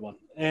be a good one,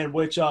 and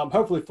which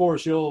hopefully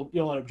Forrest you'll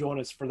end up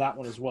joining us for that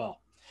one as well.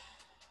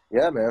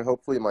 Yeah, man.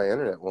 Hopefully my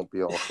internet won't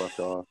be all fucked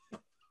off.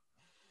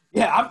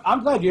 Yeah,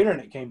 I'm glad your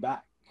internet came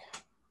back.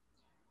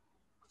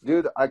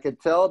 Dude, I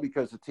could tell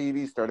because the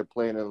TV started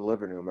playing in the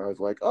living room. I was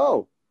like,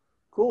 oh,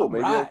 cool.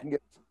 Maybe I can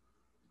get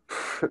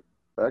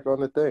back on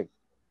the thing.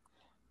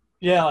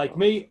 Yeah, like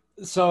me.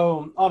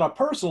 So on a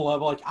personal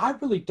level, like I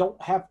really don't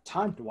have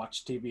time to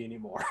watch TV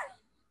anymore.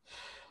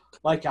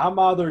 Like I'm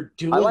either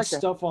doing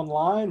stuff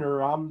online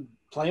or I'm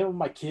playing with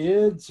my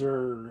kids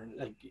or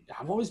like,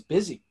 I'm always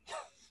busy.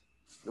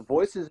 The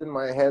voices in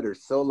my head are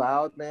so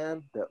loud,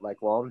 man, that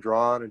like while I'm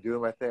drawing or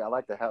doing my thing, I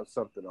like to have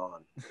something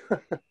on.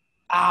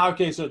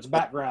 Okay, so it's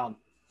background.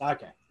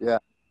 Okay. Yeah,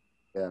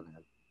 man.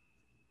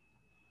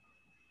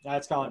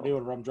 That's kind of like me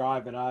when I'm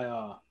driving.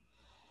 I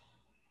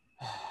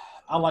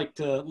like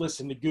to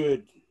listen to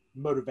good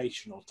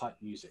motivational type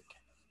music.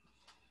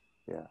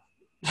 Yeah.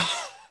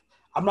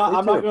 I'm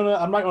not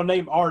gonna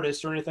name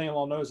artists or anything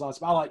along those lines.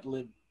 But I like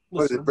to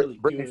listen to really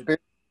Britney good.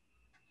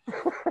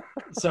 Spears?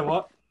 So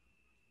what?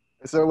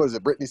 So was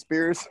it Britney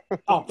Spears?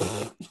 Oh,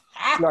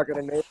 I'm not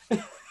gonna name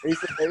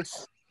Ace of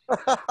Base.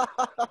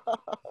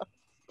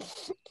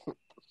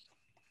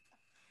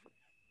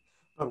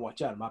 Better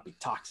watch out; it might be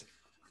toxic.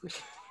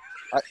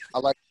 I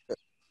like.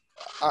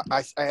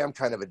 I am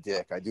kind of a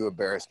dick. I do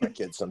embarrass my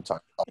kids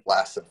sometimes. I'll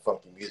blast some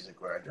funky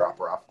music when I drop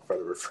her off in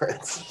front of her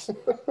friends.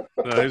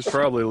 No, he's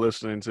probably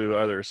listening to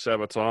either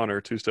Sabaton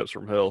or Two Steps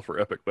from Hell for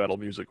epic battle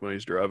music when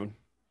he's driving.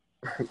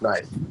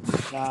 Nice.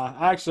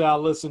 Actually, I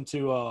listen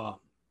to.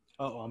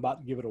 I'm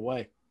about to give it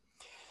away.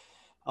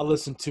 I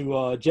listen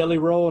to Jelly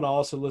Roll, and I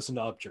also listen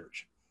to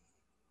Upchurch.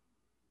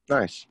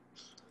 Nice.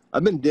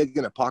 I've been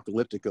digging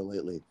Apocalyptica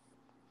lately.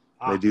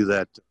 They do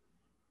that.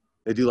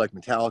 They do like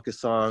Metallica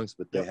songs,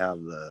 but they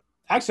have the.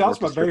 Actually, that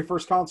was my very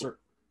first concert.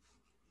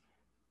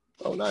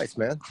 Oh, nice,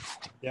 man.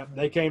 Yep,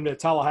 they came to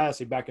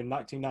Tallahassee back in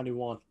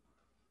 1991.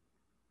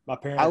 My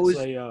parents,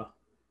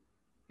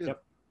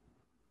 yep.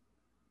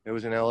 It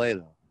was in L.A.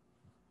 though.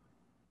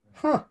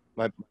 Huh.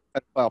 My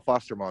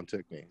foster mom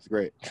took me. It's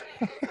great.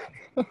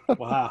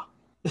 Wow.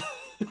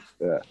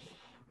 Yeah.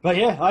 But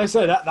yeah, like I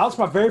said, that was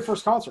my very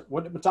first concert.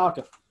 Went to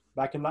Metallica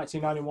back in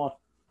 1991.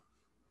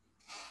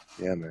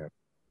 Yeah, man.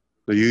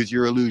 The Use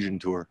Your Illusion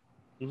tour.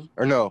 Mm-hmm.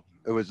 Or no,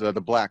 it was the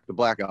Black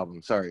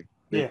album. Sorry.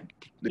 Because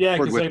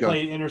they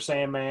played Enter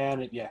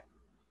Sandman. Yeah.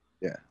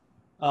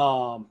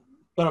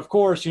 But of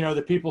course,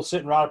 the people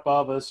sitting right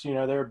above us,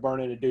 they're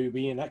burning a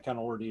doobie and that kind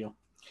of ordeal.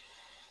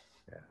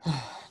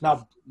 Yeah.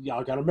 Now,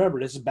 y'all got to remember,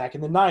 this is back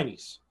in the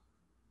 90s.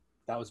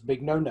 That was a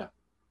big no-no.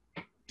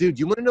 Dude,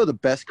 you want to know the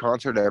best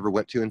concert I ever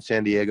went to in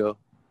San Diego?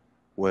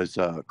 Was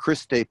Chris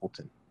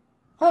Stapleton.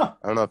 Huh.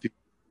 I don't know if you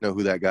know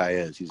who that guy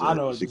is. I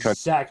know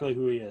exactly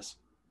who he is.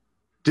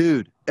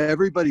 Dude,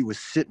 everybody was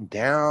sitting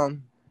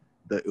down.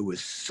 It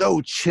was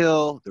so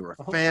chill. There were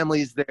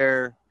families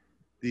there.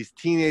 These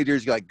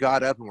teenagers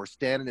got up and were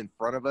standing in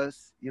front of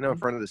us, in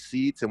front of the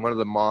seats. And one of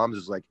the moms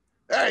was like,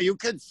 "Hey, you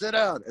kids sit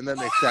down." And then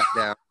they sat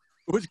down.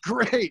 It was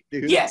great,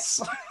 dude. Yes.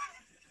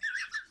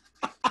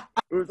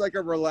 It was like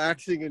a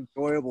relaxing,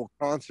 enjoyable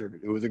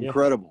concert. It was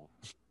incredible.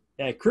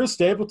 Yeah, Chris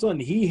Stapleton,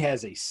 he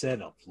has a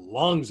set of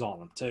lungs on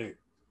him, too.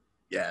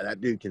 Yeah,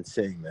 that dude can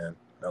sing, man.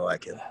 I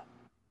like it.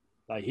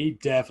 Like, he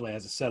definitely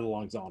has a set of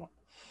lungs on him.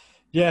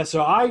 Yeah,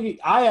 so I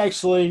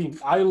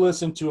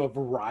listen to a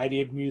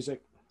variety of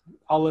music.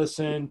 I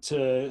listen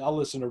to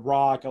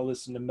rock, I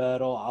listen to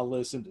metal, I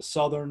listen to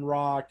southern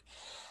rock,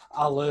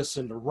 I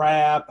listen to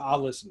rap, I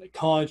listen to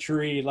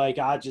country. Like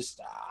I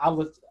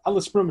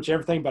listen pretty much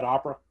everything but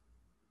opera.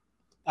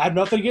 I have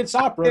nothing against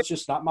opera, it's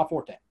just not my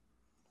forte.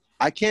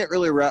 I can't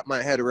really wrap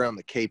my head around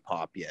the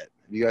K-pop yet.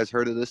 Have you guys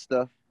heard of this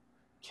stuff?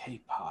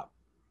 K-pop.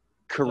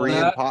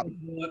 Korean pop.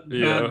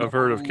 Yeah, I've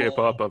heard of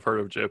K-pop. I've heard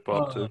of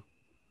J-pop too.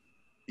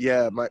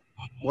 Yeah,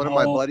 one of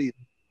my buddies.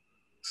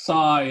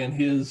 Psy and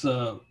his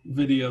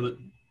video that.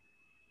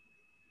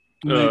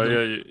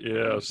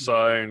 Yeah,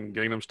 Psy and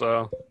Gangnam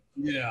Style.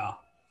 Yeah.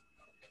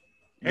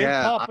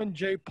 K-pop and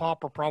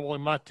J-pop are probably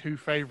my two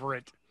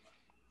favorite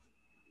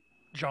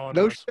genres.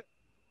 No shit.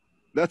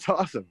 That's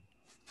awesome.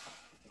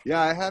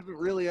 Yeah, I haven't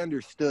really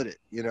understood it.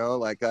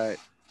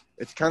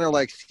 It's kind of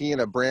like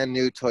seeing a brand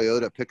new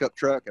Toyota pickup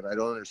truck, and I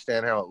don't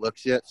understand how it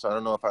looks yet, so I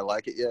don't know if I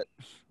like it yet.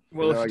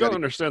 Well, if you don't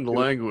understand the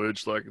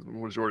language, like the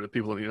majority of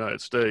people in the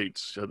United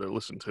States, they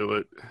listen to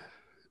it.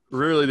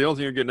 Really, the only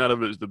thing you're getting out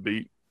of it is the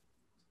beat.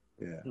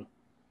 Yeah.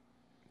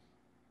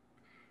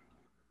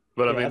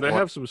 But, I mean, they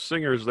have some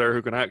singers there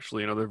who can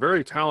actually, they're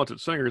very talented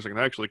singers and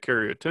can actually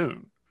carry a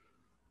tune.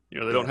 They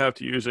don't have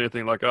to use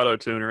anything like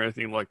auto-tune or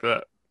anything like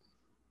that.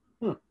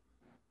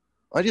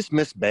 I just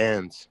miss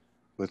bands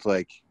with,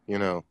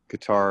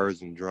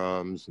 guitars and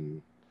drums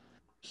and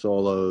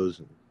solos.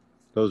 And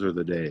those are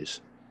the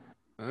days.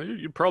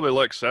 You probably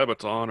like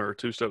Sabaton or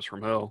Two Steps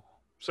from Hell.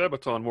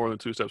 Sabaton more than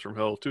Two Steps from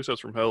Hell. Two Steps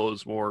from Hell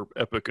is more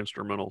epic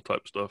instrumental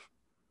type stuff.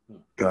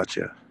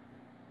 Gotcha.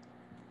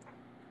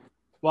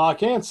 Well, I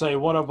can say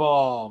one of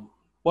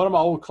my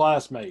old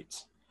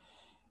classmates.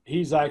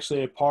 He's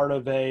actually a part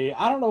of I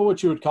don't know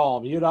what you would call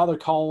him. You'd either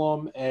call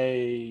him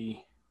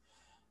a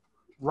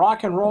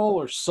rock and roll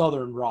or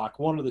southern rock,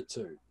 one of the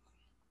two.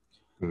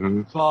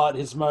 Mm-hmm. But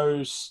his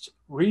most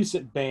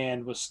recent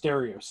band was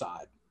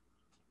Stereoside.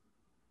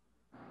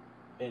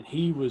 And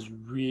he was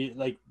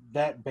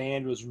that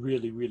band was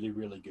really, really,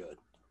 really good.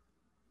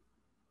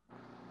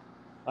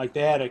 Like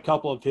they had a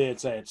couple of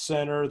hits. They had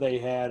Center, they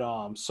had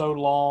So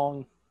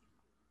Long.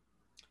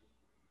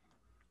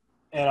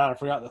 And I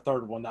forgot the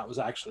third one. That was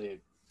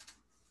actually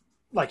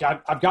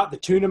I've got the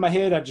tune in my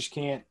head. I just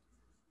can't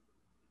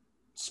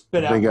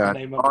spit out the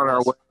name of it. On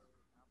Our Way,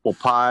 Apple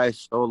Pie,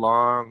 So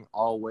Long,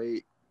 I'll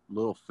Wait,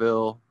 Little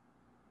Phil.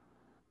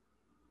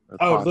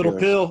 Little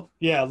Pill.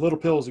 Yeah, Little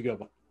Pill is a good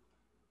one.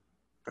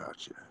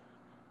 Gotcha.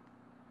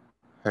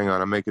 Hang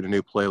on, I'm making a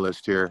new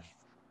playlist here.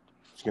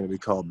 It's going to be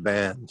called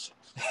Bands.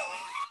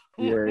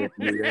 Yeah.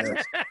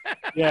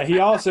 Yeah, he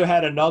also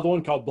had another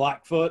one called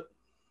Blackfoot.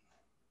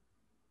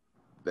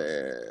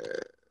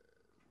 Bands.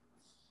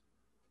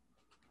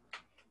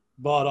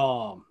 But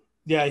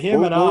yeah,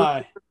 him and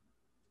I.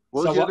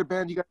 What was the other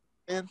band you guys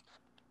in?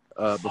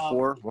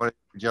 Before one of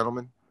the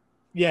gentlemen.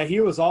 Yeah,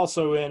 he was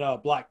also in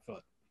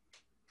Blackfoot.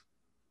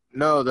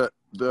 No,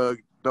 the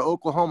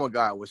Oklahoma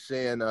guy was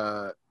saying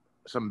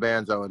some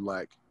bands I would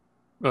like.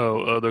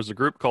 Oh, there's a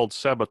group called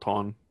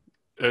Sabaton,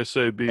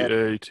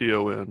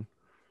 Sabaton,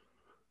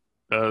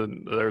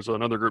 and there's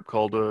another group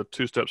called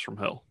Two Steps from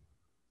Hell.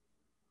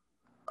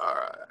 All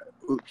right.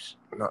 Oops.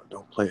 No,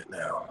 don't play it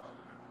now.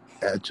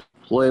 Add to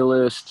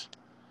playlist.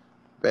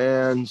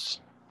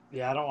 Bands.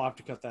 Yeah, I don't have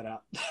to cut that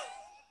out.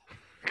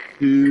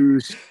 Two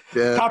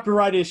Steps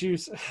Copyright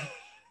issues.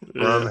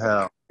 from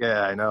Hell.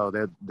 Yeah, I know.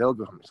 They'll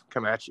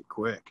come at you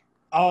quick.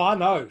 Oh, I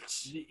know.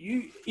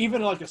 You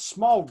even like a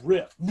small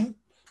rip.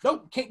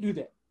 Nope, can't do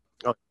that.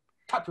 Oh.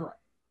 Copyright.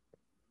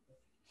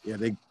 Yeah,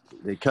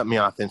 they cut me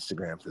off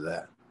Instagram for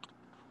that.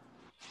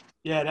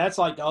 Yeah, that's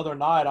like the other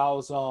night. I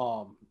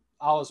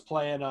was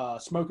playing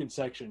Smoking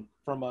Section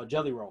from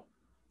Jelly Roll.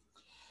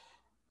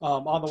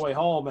 On the way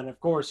home, and of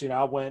course,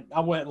 I went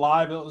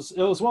live. It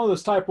was one of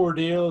those type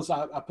ordeals.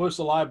 I pushed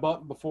the live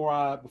button before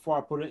I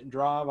put it in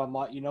drive. I'm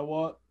like, you know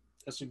what?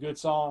 That's a good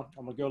song.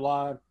 I'm gonna go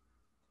live.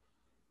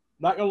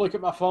 Not gonna look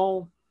at my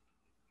phone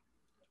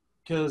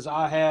because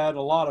I had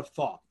a lot of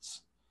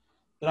thoughts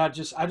that I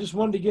just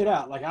wanted to get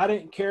out. Like I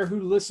didn't care who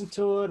listened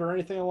to it or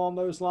anything along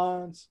those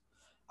lines.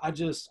 I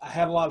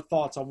had a lot of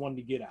thoughts I wanted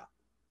to get out,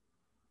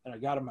 and I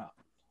got them out.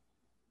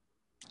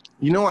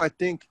 I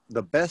think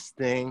the best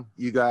thing,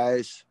 you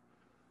guys,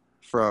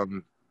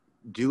 from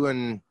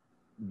doing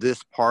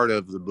this part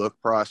of the book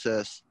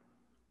process,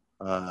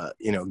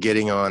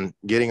 getting on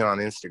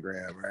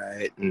Instagram,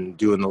 right, and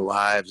doing the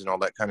lives and all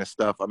that kind of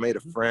stuff. I made a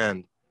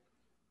friend.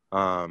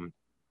 I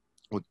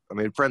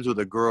made friends with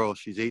a girl.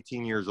 She's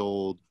 18 years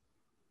old,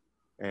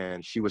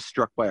 and she was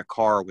struck by a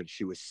car when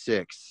she was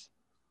 6,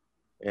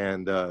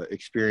 and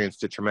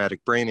experienced a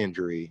traumatic brain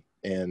injury,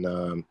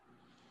 and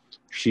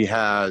she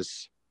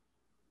has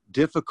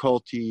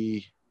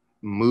difficulty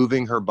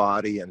moving her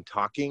body and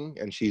talking,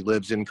 and she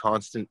lives in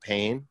constant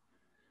pain,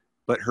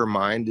 but her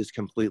mind is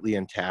completely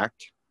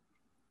intact.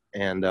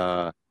 And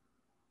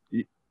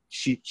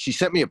she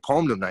sent me a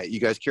poem tonight. You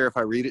guys care if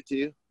I read it to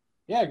you?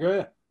 Yeah, go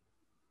ahead.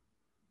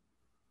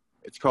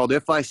 It's called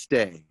If I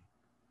Stay.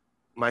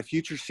 My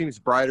future seems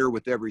brighter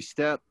with every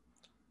step,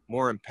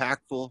 more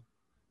impactful.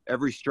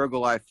 Every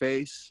struggle I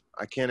face,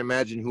 I can't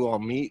imagine who I'll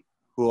meet,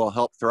 who I'll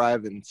help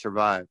thrive and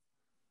survive.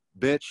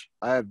 Bitch,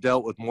 I have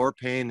dealt with more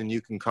pain than you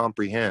can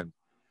comprehend.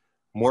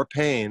 More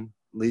pain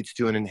leads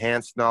to an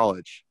enhanced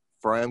knowledge,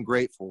 for I am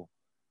grateful.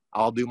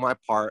 I'll do my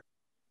part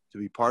to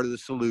be part of the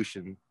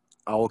solution.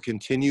 I will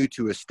continue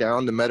to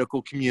astound the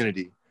medical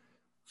community,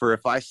 for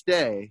if I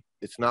stay,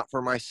 it's not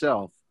for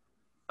myself.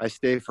 I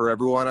stay for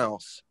everyone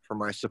else, for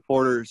my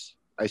supporters.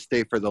 I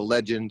stay for the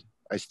legend.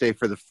 I stay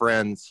for the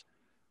friends.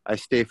 I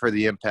stay for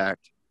the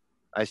impact.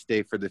 I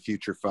stay for the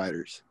future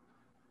fighters.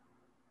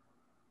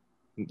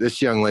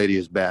 This young lady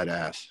is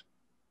badass.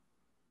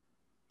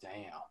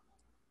 Damn.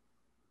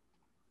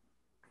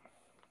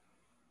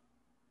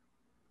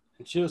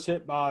 And she was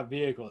hit by a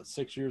vehicle at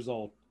 6 years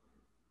old.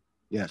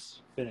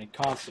 Yes. Been in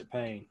constant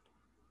pain.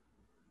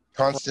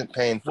 Constant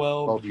pain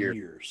for 12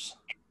 years.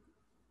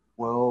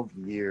 12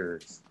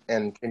 years.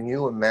 And can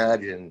you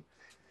imagine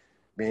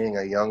being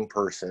a young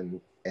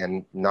person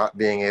and not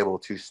being able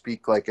to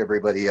speak like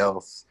everybody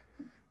else,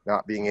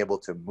 not being able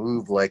to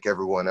move like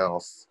everyone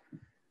else?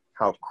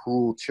 How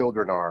cruel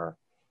children are,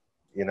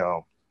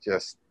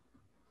 just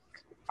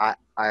I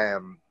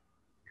am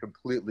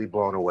completely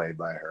blown away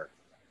by her.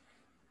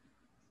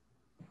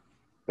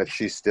 But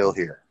she's still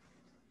here.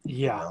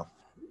 Yeah.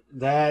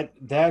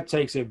 That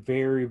takes a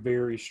very,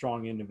 very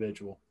strong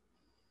individual.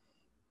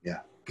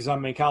 Yeah. Because I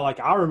mean, kind of like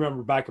I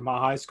remember back in my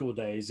high school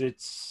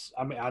days.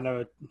 I mean, I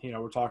know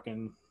we're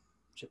talking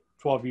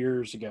 12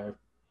 years ago,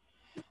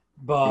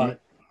 but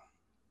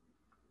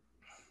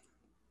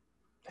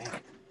damn,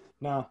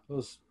 no, it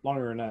was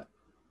longer than that.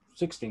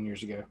 16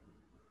 years ago.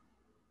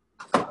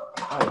 Oh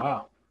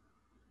wow!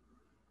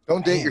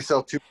 Don't date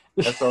yourself too.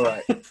 That's all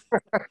right.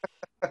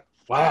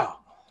 Wow,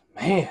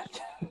 man,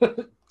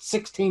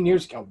 16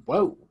 years ago.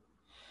 Whoa!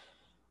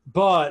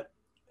 But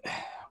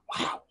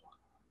wow,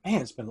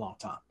 man, it's been a long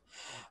time.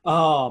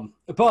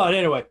 But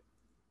anyway,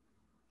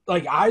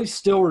 like I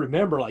still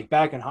remember, like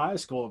back in high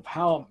school, of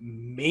how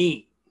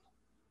mean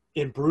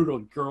and brutal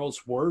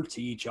girls were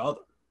to each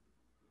other.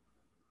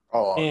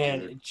 Oh,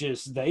 and dude.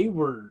 just they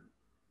were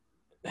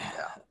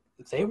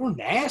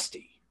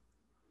nasty.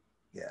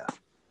 Yeah.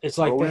 It's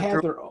like they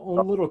had their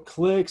own little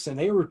cliques, and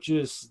they were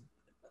just,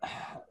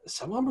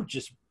 some of them were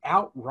just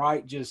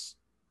outright just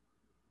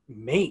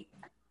mean.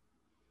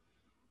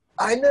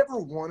 I never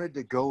wanted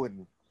to go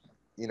and,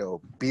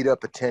 beat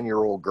up a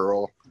 10-year-old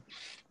girl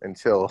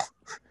until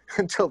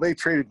they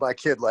treated my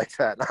kid like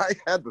that. And I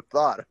had the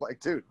thought, I'm like,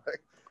 dude,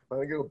 I'm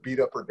going to go beat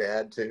up her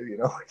dad too,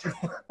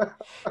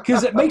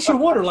 Because it makes you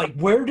wonder, like,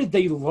 where did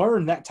they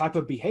learn that type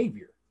of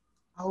behavior?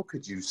 How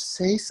could you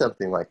say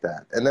something like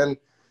that? And then,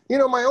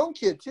 my own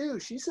kid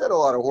too, she said a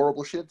lot of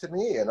horrible shit to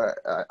me. And I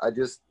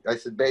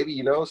said,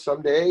 baby,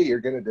 someday you're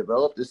going to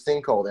develop this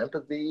thing called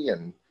empathy,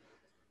 and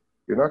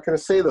you're not going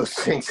to say those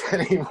things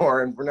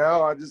anymore. And for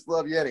now, I just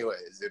love you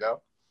anyways,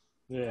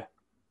 Yeah.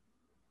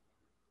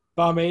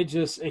 But I mean,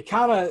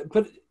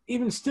 but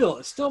even still,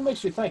 it still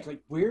makes you think,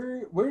 like,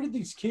 where did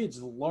these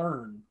kids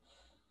learn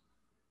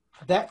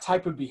that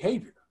type of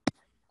behavior?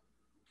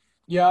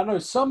 Yeah, I know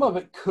some of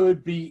it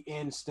could be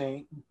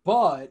instinct,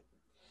 but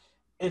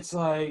it's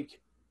like,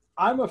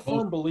 I'm a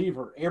firm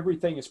believer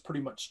everything is pretty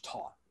much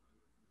taught.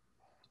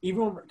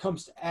 Even when it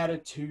comes to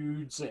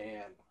attitudes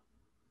and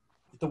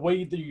the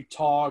way that you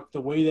talk, the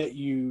way that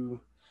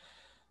you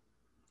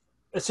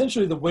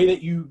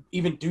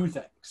even do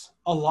things.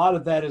 A lot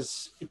of that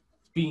is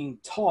being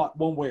taught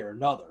one way or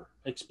another,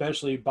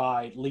 especially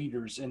by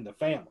leaders in the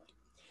family.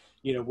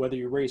 Whether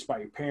you're raised by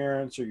your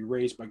parents, or you're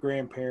raised by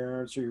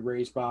grandparents, or you're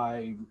raised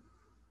by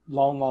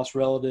long lost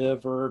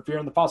relative, or if you're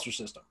in the foster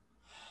system,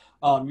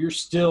 you're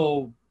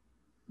still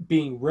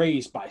being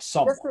raised by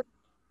someone.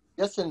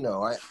 Yes and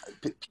no.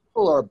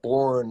 People are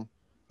born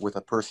with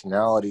a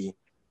personality.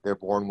 They're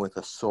born with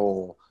a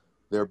soul.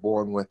 They're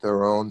born with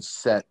their own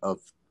set of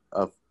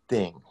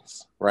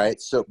things, right?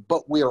 So,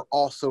 but we are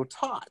also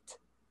taught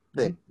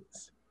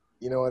things.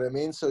 You know what I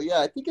mean? So,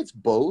 yeah, I think it's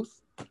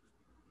both.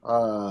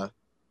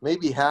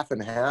 Maybe half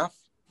and half.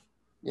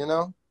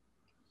 But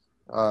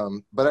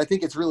I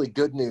think it's really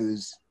good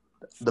news.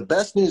 The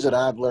best news that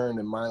I've learned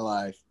in my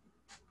life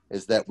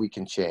is that we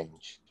can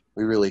change.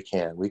 We really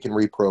can. We can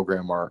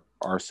reprogram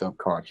our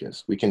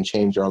subconscious. We can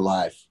change our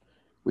life.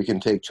 We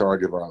can take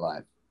charge of our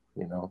life,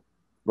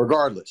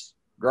 regardless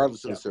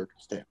of the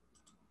circumstance.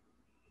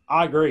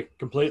 I agree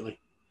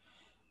completely.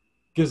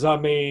 Because I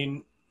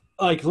mean,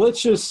 like,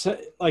 let's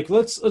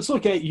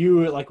look at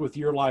you, like, with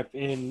your life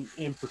in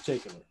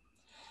particular.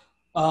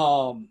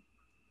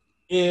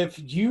 If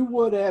you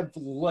would have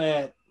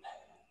let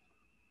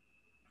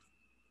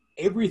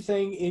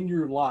everything in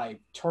your life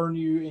turn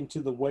you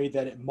into the way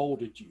that it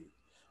molded you,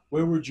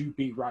 where would you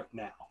be right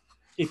now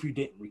if you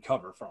didn't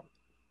recover from it?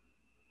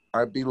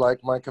 I'd be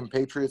like my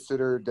compatriots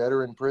that are dead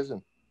or in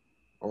prison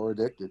or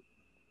addicted,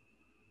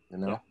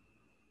 Yeah.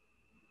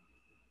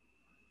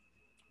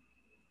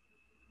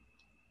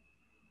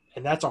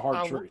 And that's a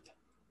hard truth.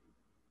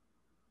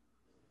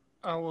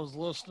 I was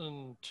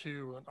listening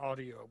to an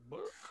audio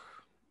book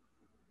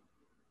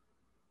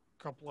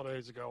a couple of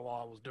days ago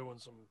while I was doing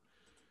some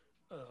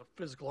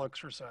physical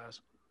exercise.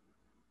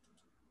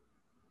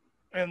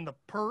 And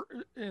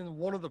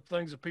one of the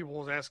things that people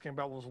was asking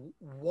about was,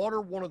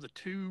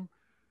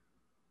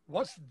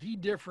 what's the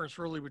difference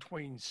really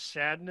between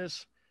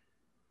sadness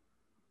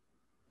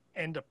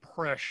and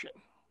depression?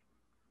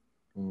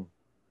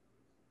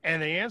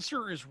 And the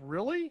answer is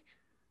really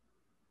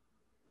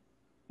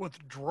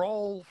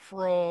withdrawal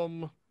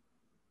from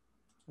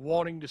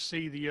wanting to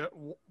see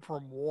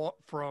from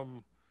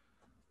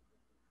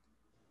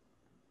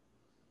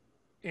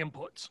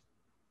inputs.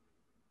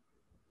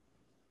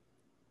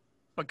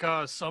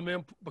 Because some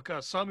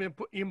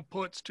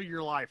inputs to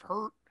your life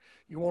hurt,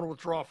 you want to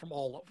withdraw from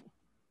all of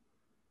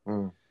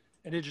them.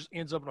 And it just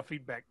ends up in a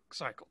feedback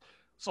cycle.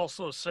 It's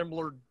also a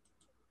similar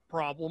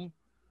problem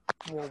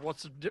for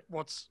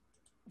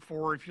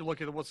if you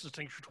look at what's the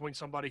distinction between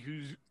somebody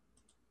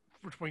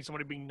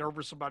being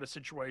nervous about a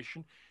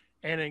situation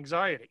and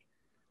anxiety.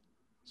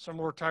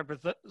 Similar type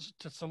of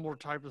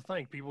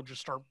thing. People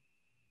just start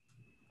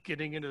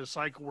getting into a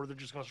cycle where they're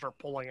just going to start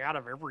pulling out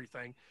of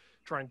everything,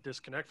 trying to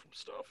disconnect from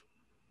stuff.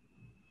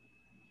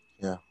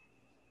 Yeah.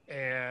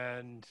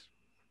 And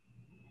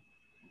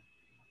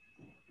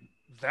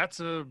that's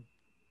a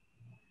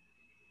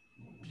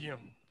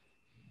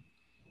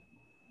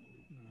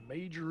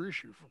major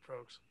issue for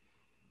folks.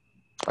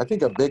 I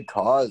think a big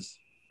cause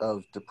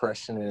of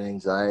depression and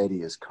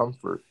anxiety is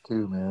comfort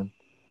too, man.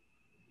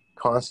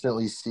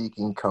 Constantly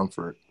seeking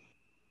comfort.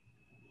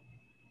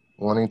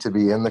 Wanting to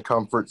be in the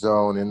comfort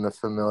zone, in the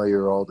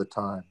familiar all the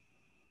time.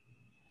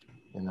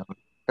 You know,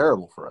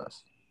 terrible for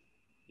us.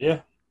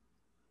 Yeah.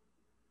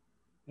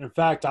 In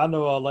fact, I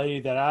know a lady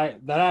that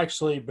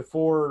actually,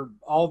 before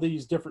all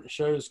these different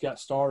shows got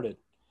started,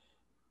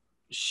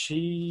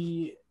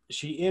 she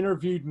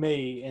interviewed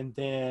me, and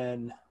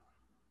then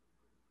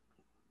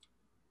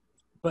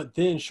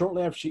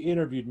shortly after she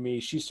interviewed me,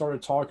 she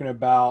started talking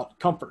about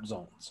comfort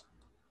zones.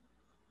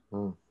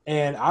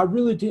 And I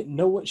really didn't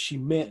know what she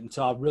meant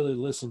until I really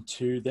listened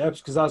to the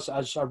episode,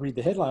 because I read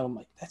the headline. I'm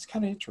like, that's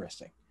kind of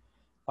interesting.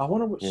 I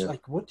wonder what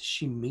what does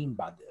she mean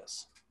by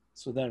this?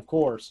 So then, of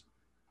course,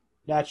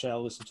 naturally, I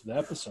listened to the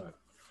episode,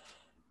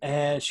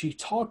 and she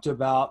talked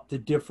about the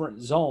different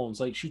zones.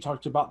 Like, she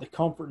talked about the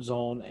comfort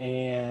zone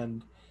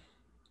and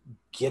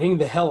getting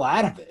the hell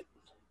out of it.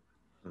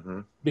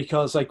 Mm-hmm.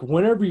 Because, like,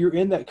 whenever you're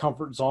in that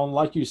comfort zone,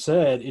 like you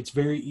said, it's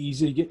very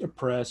easy to get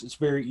depressed. It's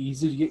very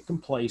easy to get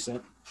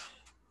complacent.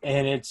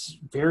 And it's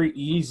very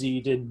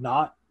easy to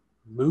not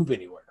move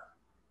anywhere.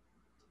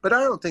 But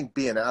I don't think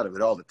being out of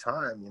it all the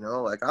time, you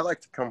know, like I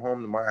like to come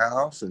home to my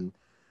house and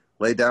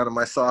lay down in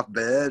my soft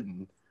bed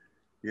and,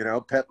 you know,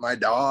 pet my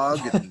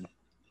dog and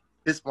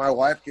kiss my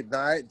wife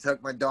goodnight and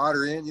tuck my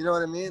daughter in. You know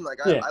what I mean? Like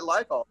I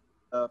like all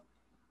that stuff.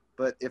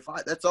 But if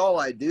that's all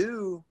I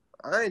do,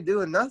 I ain't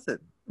doing nothing.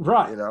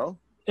 Right. You know?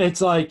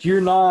 It's like you're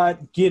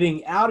not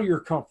getting out of your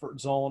comfort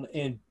zone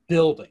and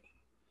building.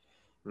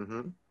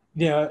 Mm-hmm.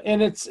 Yeah,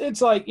 and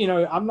it's like, you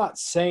know, I'm not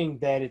saying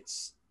that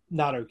it's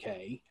not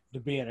okay to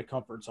be in a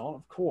comfort zone.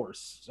 Of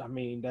course. I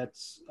mean,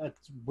 that's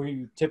where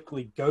you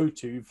typically go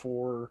to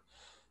for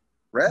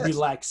rest,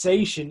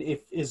 relaxation,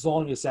 as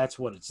long as that's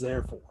what it's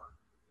there for.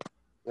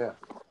 Yeah.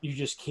 You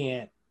just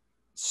can't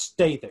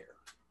stay there.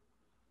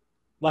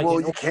 Like,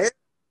 well, you can't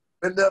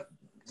end up,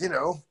 you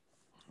know,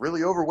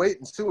 really overweight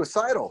and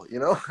suicidal, you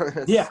know?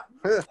 Yeah.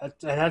 And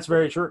that's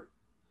very true.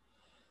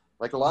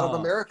 Like a lot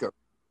of Merica,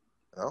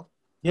 you know?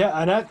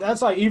 Yeah, and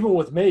that's like, even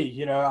with me,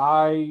 you know,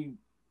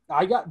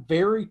 I got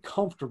very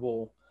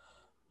comfortable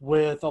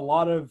with a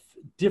lot of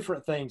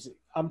different things.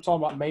 I'm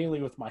talking about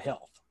mainly with my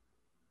health.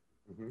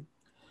 Mm-hmm.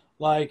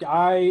 Like,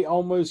 I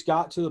almost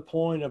got to the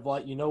point of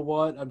like, you know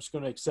what? I'm just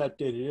going to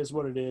accept it. It is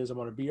what it is. I'm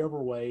going to be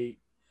overweight.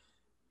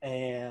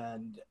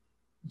 And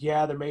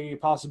yeah, there may be a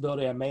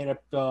possibility I may end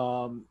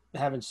up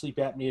having sleep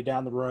apnea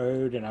down the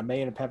road, and I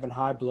may end up having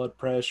high blood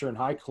pressure and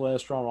high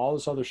cholesterol and all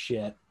this other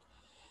shit.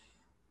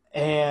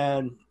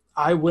 And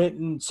I went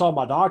and saw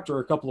my doctor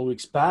a couple of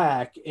weeks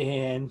back,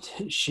 and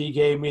she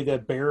gave me the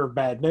bearer of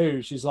bad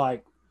news. She's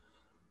like,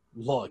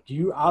 look,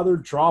 you either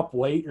drop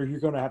weight or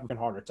you're going to have a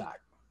heart attack.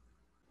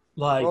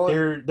 Like, well,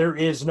 there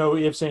is no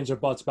ifs, ands, or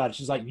buts about it.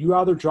 She's like, you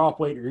either drop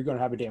weight or you're going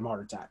to have a damn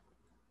heart attack.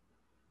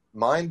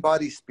 Mind,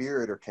 body,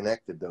 spirit are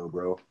connected, though,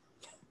 bro.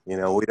 You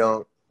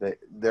know,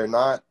 they're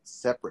not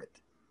separate,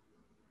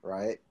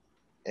 right?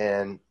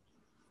 And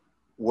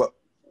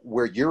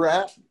where you're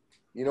at,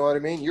 you know what I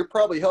mean? You're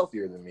probably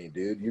healthier than me,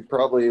 dude. You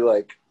probably,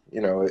 like, you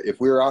know, if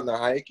we were out on the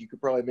hike, you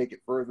could probably make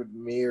it further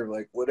than me or,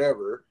 like,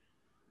 whatever.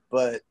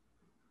 But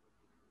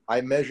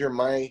I measure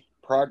my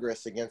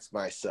progress against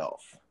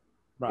myself.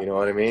 Right. You know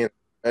what I mean?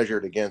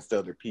 Measured against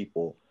other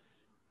people.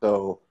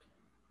 So,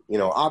 you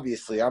know,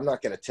 obviously I'm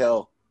not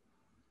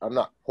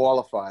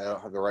qualified. I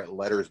don't have the right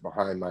letters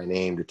behind my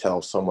name to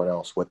tell someone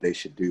else what they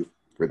should do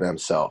for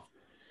themselves.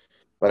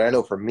 But I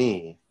know for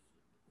me,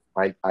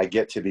 I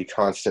get to be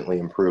constantly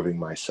improving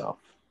myself.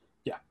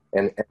 Yeah.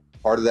 And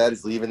part of that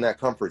is leaving that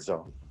comfort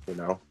zone, you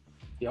know?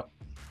 Yep.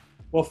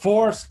 Well,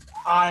 Forrest,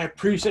 I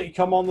appreciate you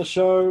coming on the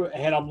show,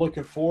 and I'm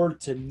looking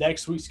forward to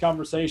next week's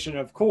conversation.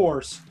 Of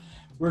course,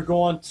 we're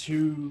going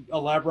to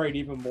elaborate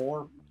even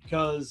more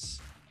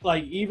because,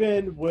 like,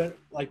 even with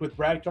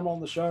Brad coming on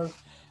the show,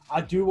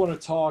 I do want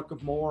to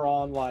talk more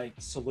on, like,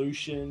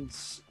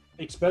 solutions,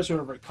 especially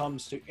whenever it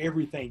comes to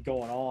everything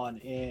going on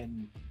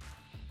in,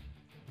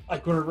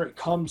 like, whenever it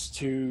comes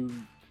to,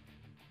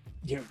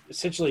 you know,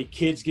 essentially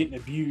kids getting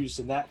abused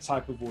and that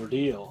type of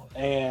ordeal.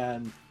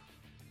 And,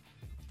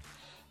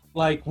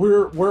 like,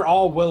 we're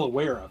all well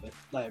aware of it.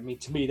 Like, I mean,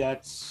 to me,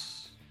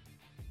 that's,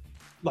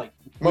 like,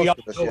 we all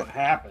know what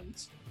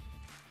happens.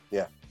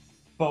 Yeah.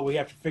 But we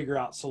have to figure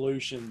out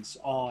solutions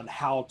on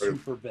how to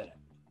prevent it.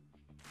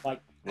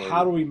 Like,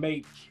 how do we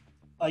make,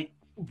 like,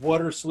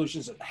 what are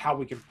solutions and how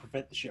we can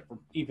prevent the shit from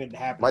even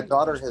happening?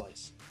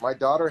 My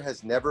daughter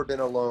has never been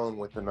alone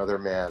with another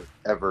man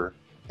ever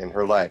in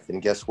her life.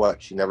 And guess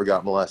what? She never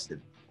got molested.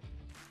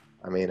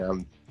 I mean,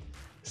 I'm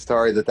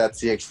sorry that's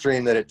the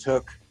extreme that it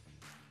took.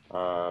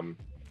 I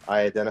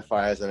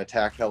identify as an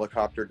attack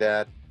helicopter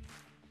dad,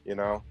 you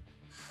know.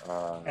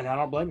 And I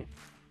don't blame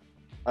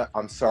you.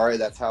 I'm sorry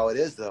that's how it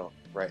is, though,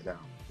 right now.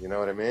 You know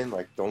what I mean?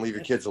 Like, don't leave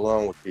your kids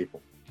alone with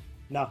people.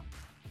 No.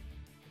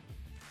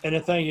 And the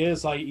thing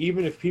is, like,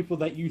 even if people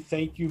that you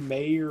think you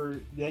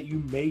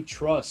may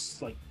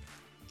trust, like,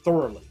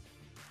 thoroughly.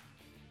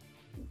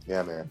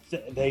 Yeah, man.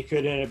 They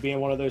could end up being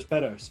one of those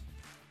pedos.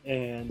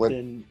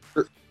 And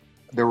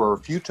there were a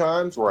few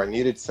times where I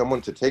needed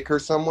someone to take her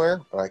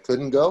somewhere and I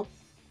couldn't go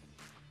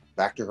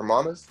back to her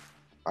mama's.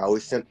 I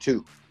always sent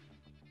 2.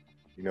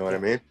 You know what I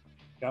mean?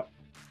 Yep.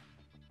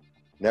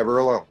 Never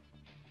alone.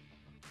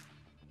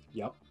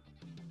 Yep.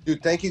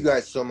 Dude, thank you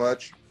guys so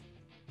much.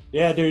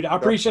 Yeah, dude. I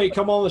appreciate you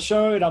coming on the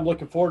show, and I'm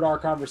looking forward to our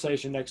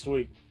conversation next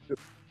week.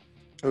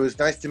 It was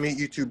nice to meet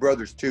you 2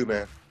 brothers too,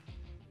 man.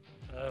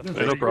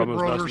 No problem.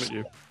 It was nice to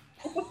meet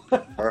you.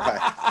 All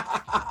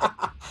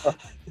right.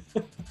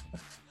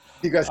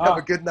 You guys have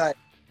a good night.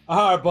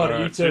 All right, buddy. All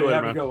right, You see you too. later,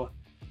 Have a man. good one.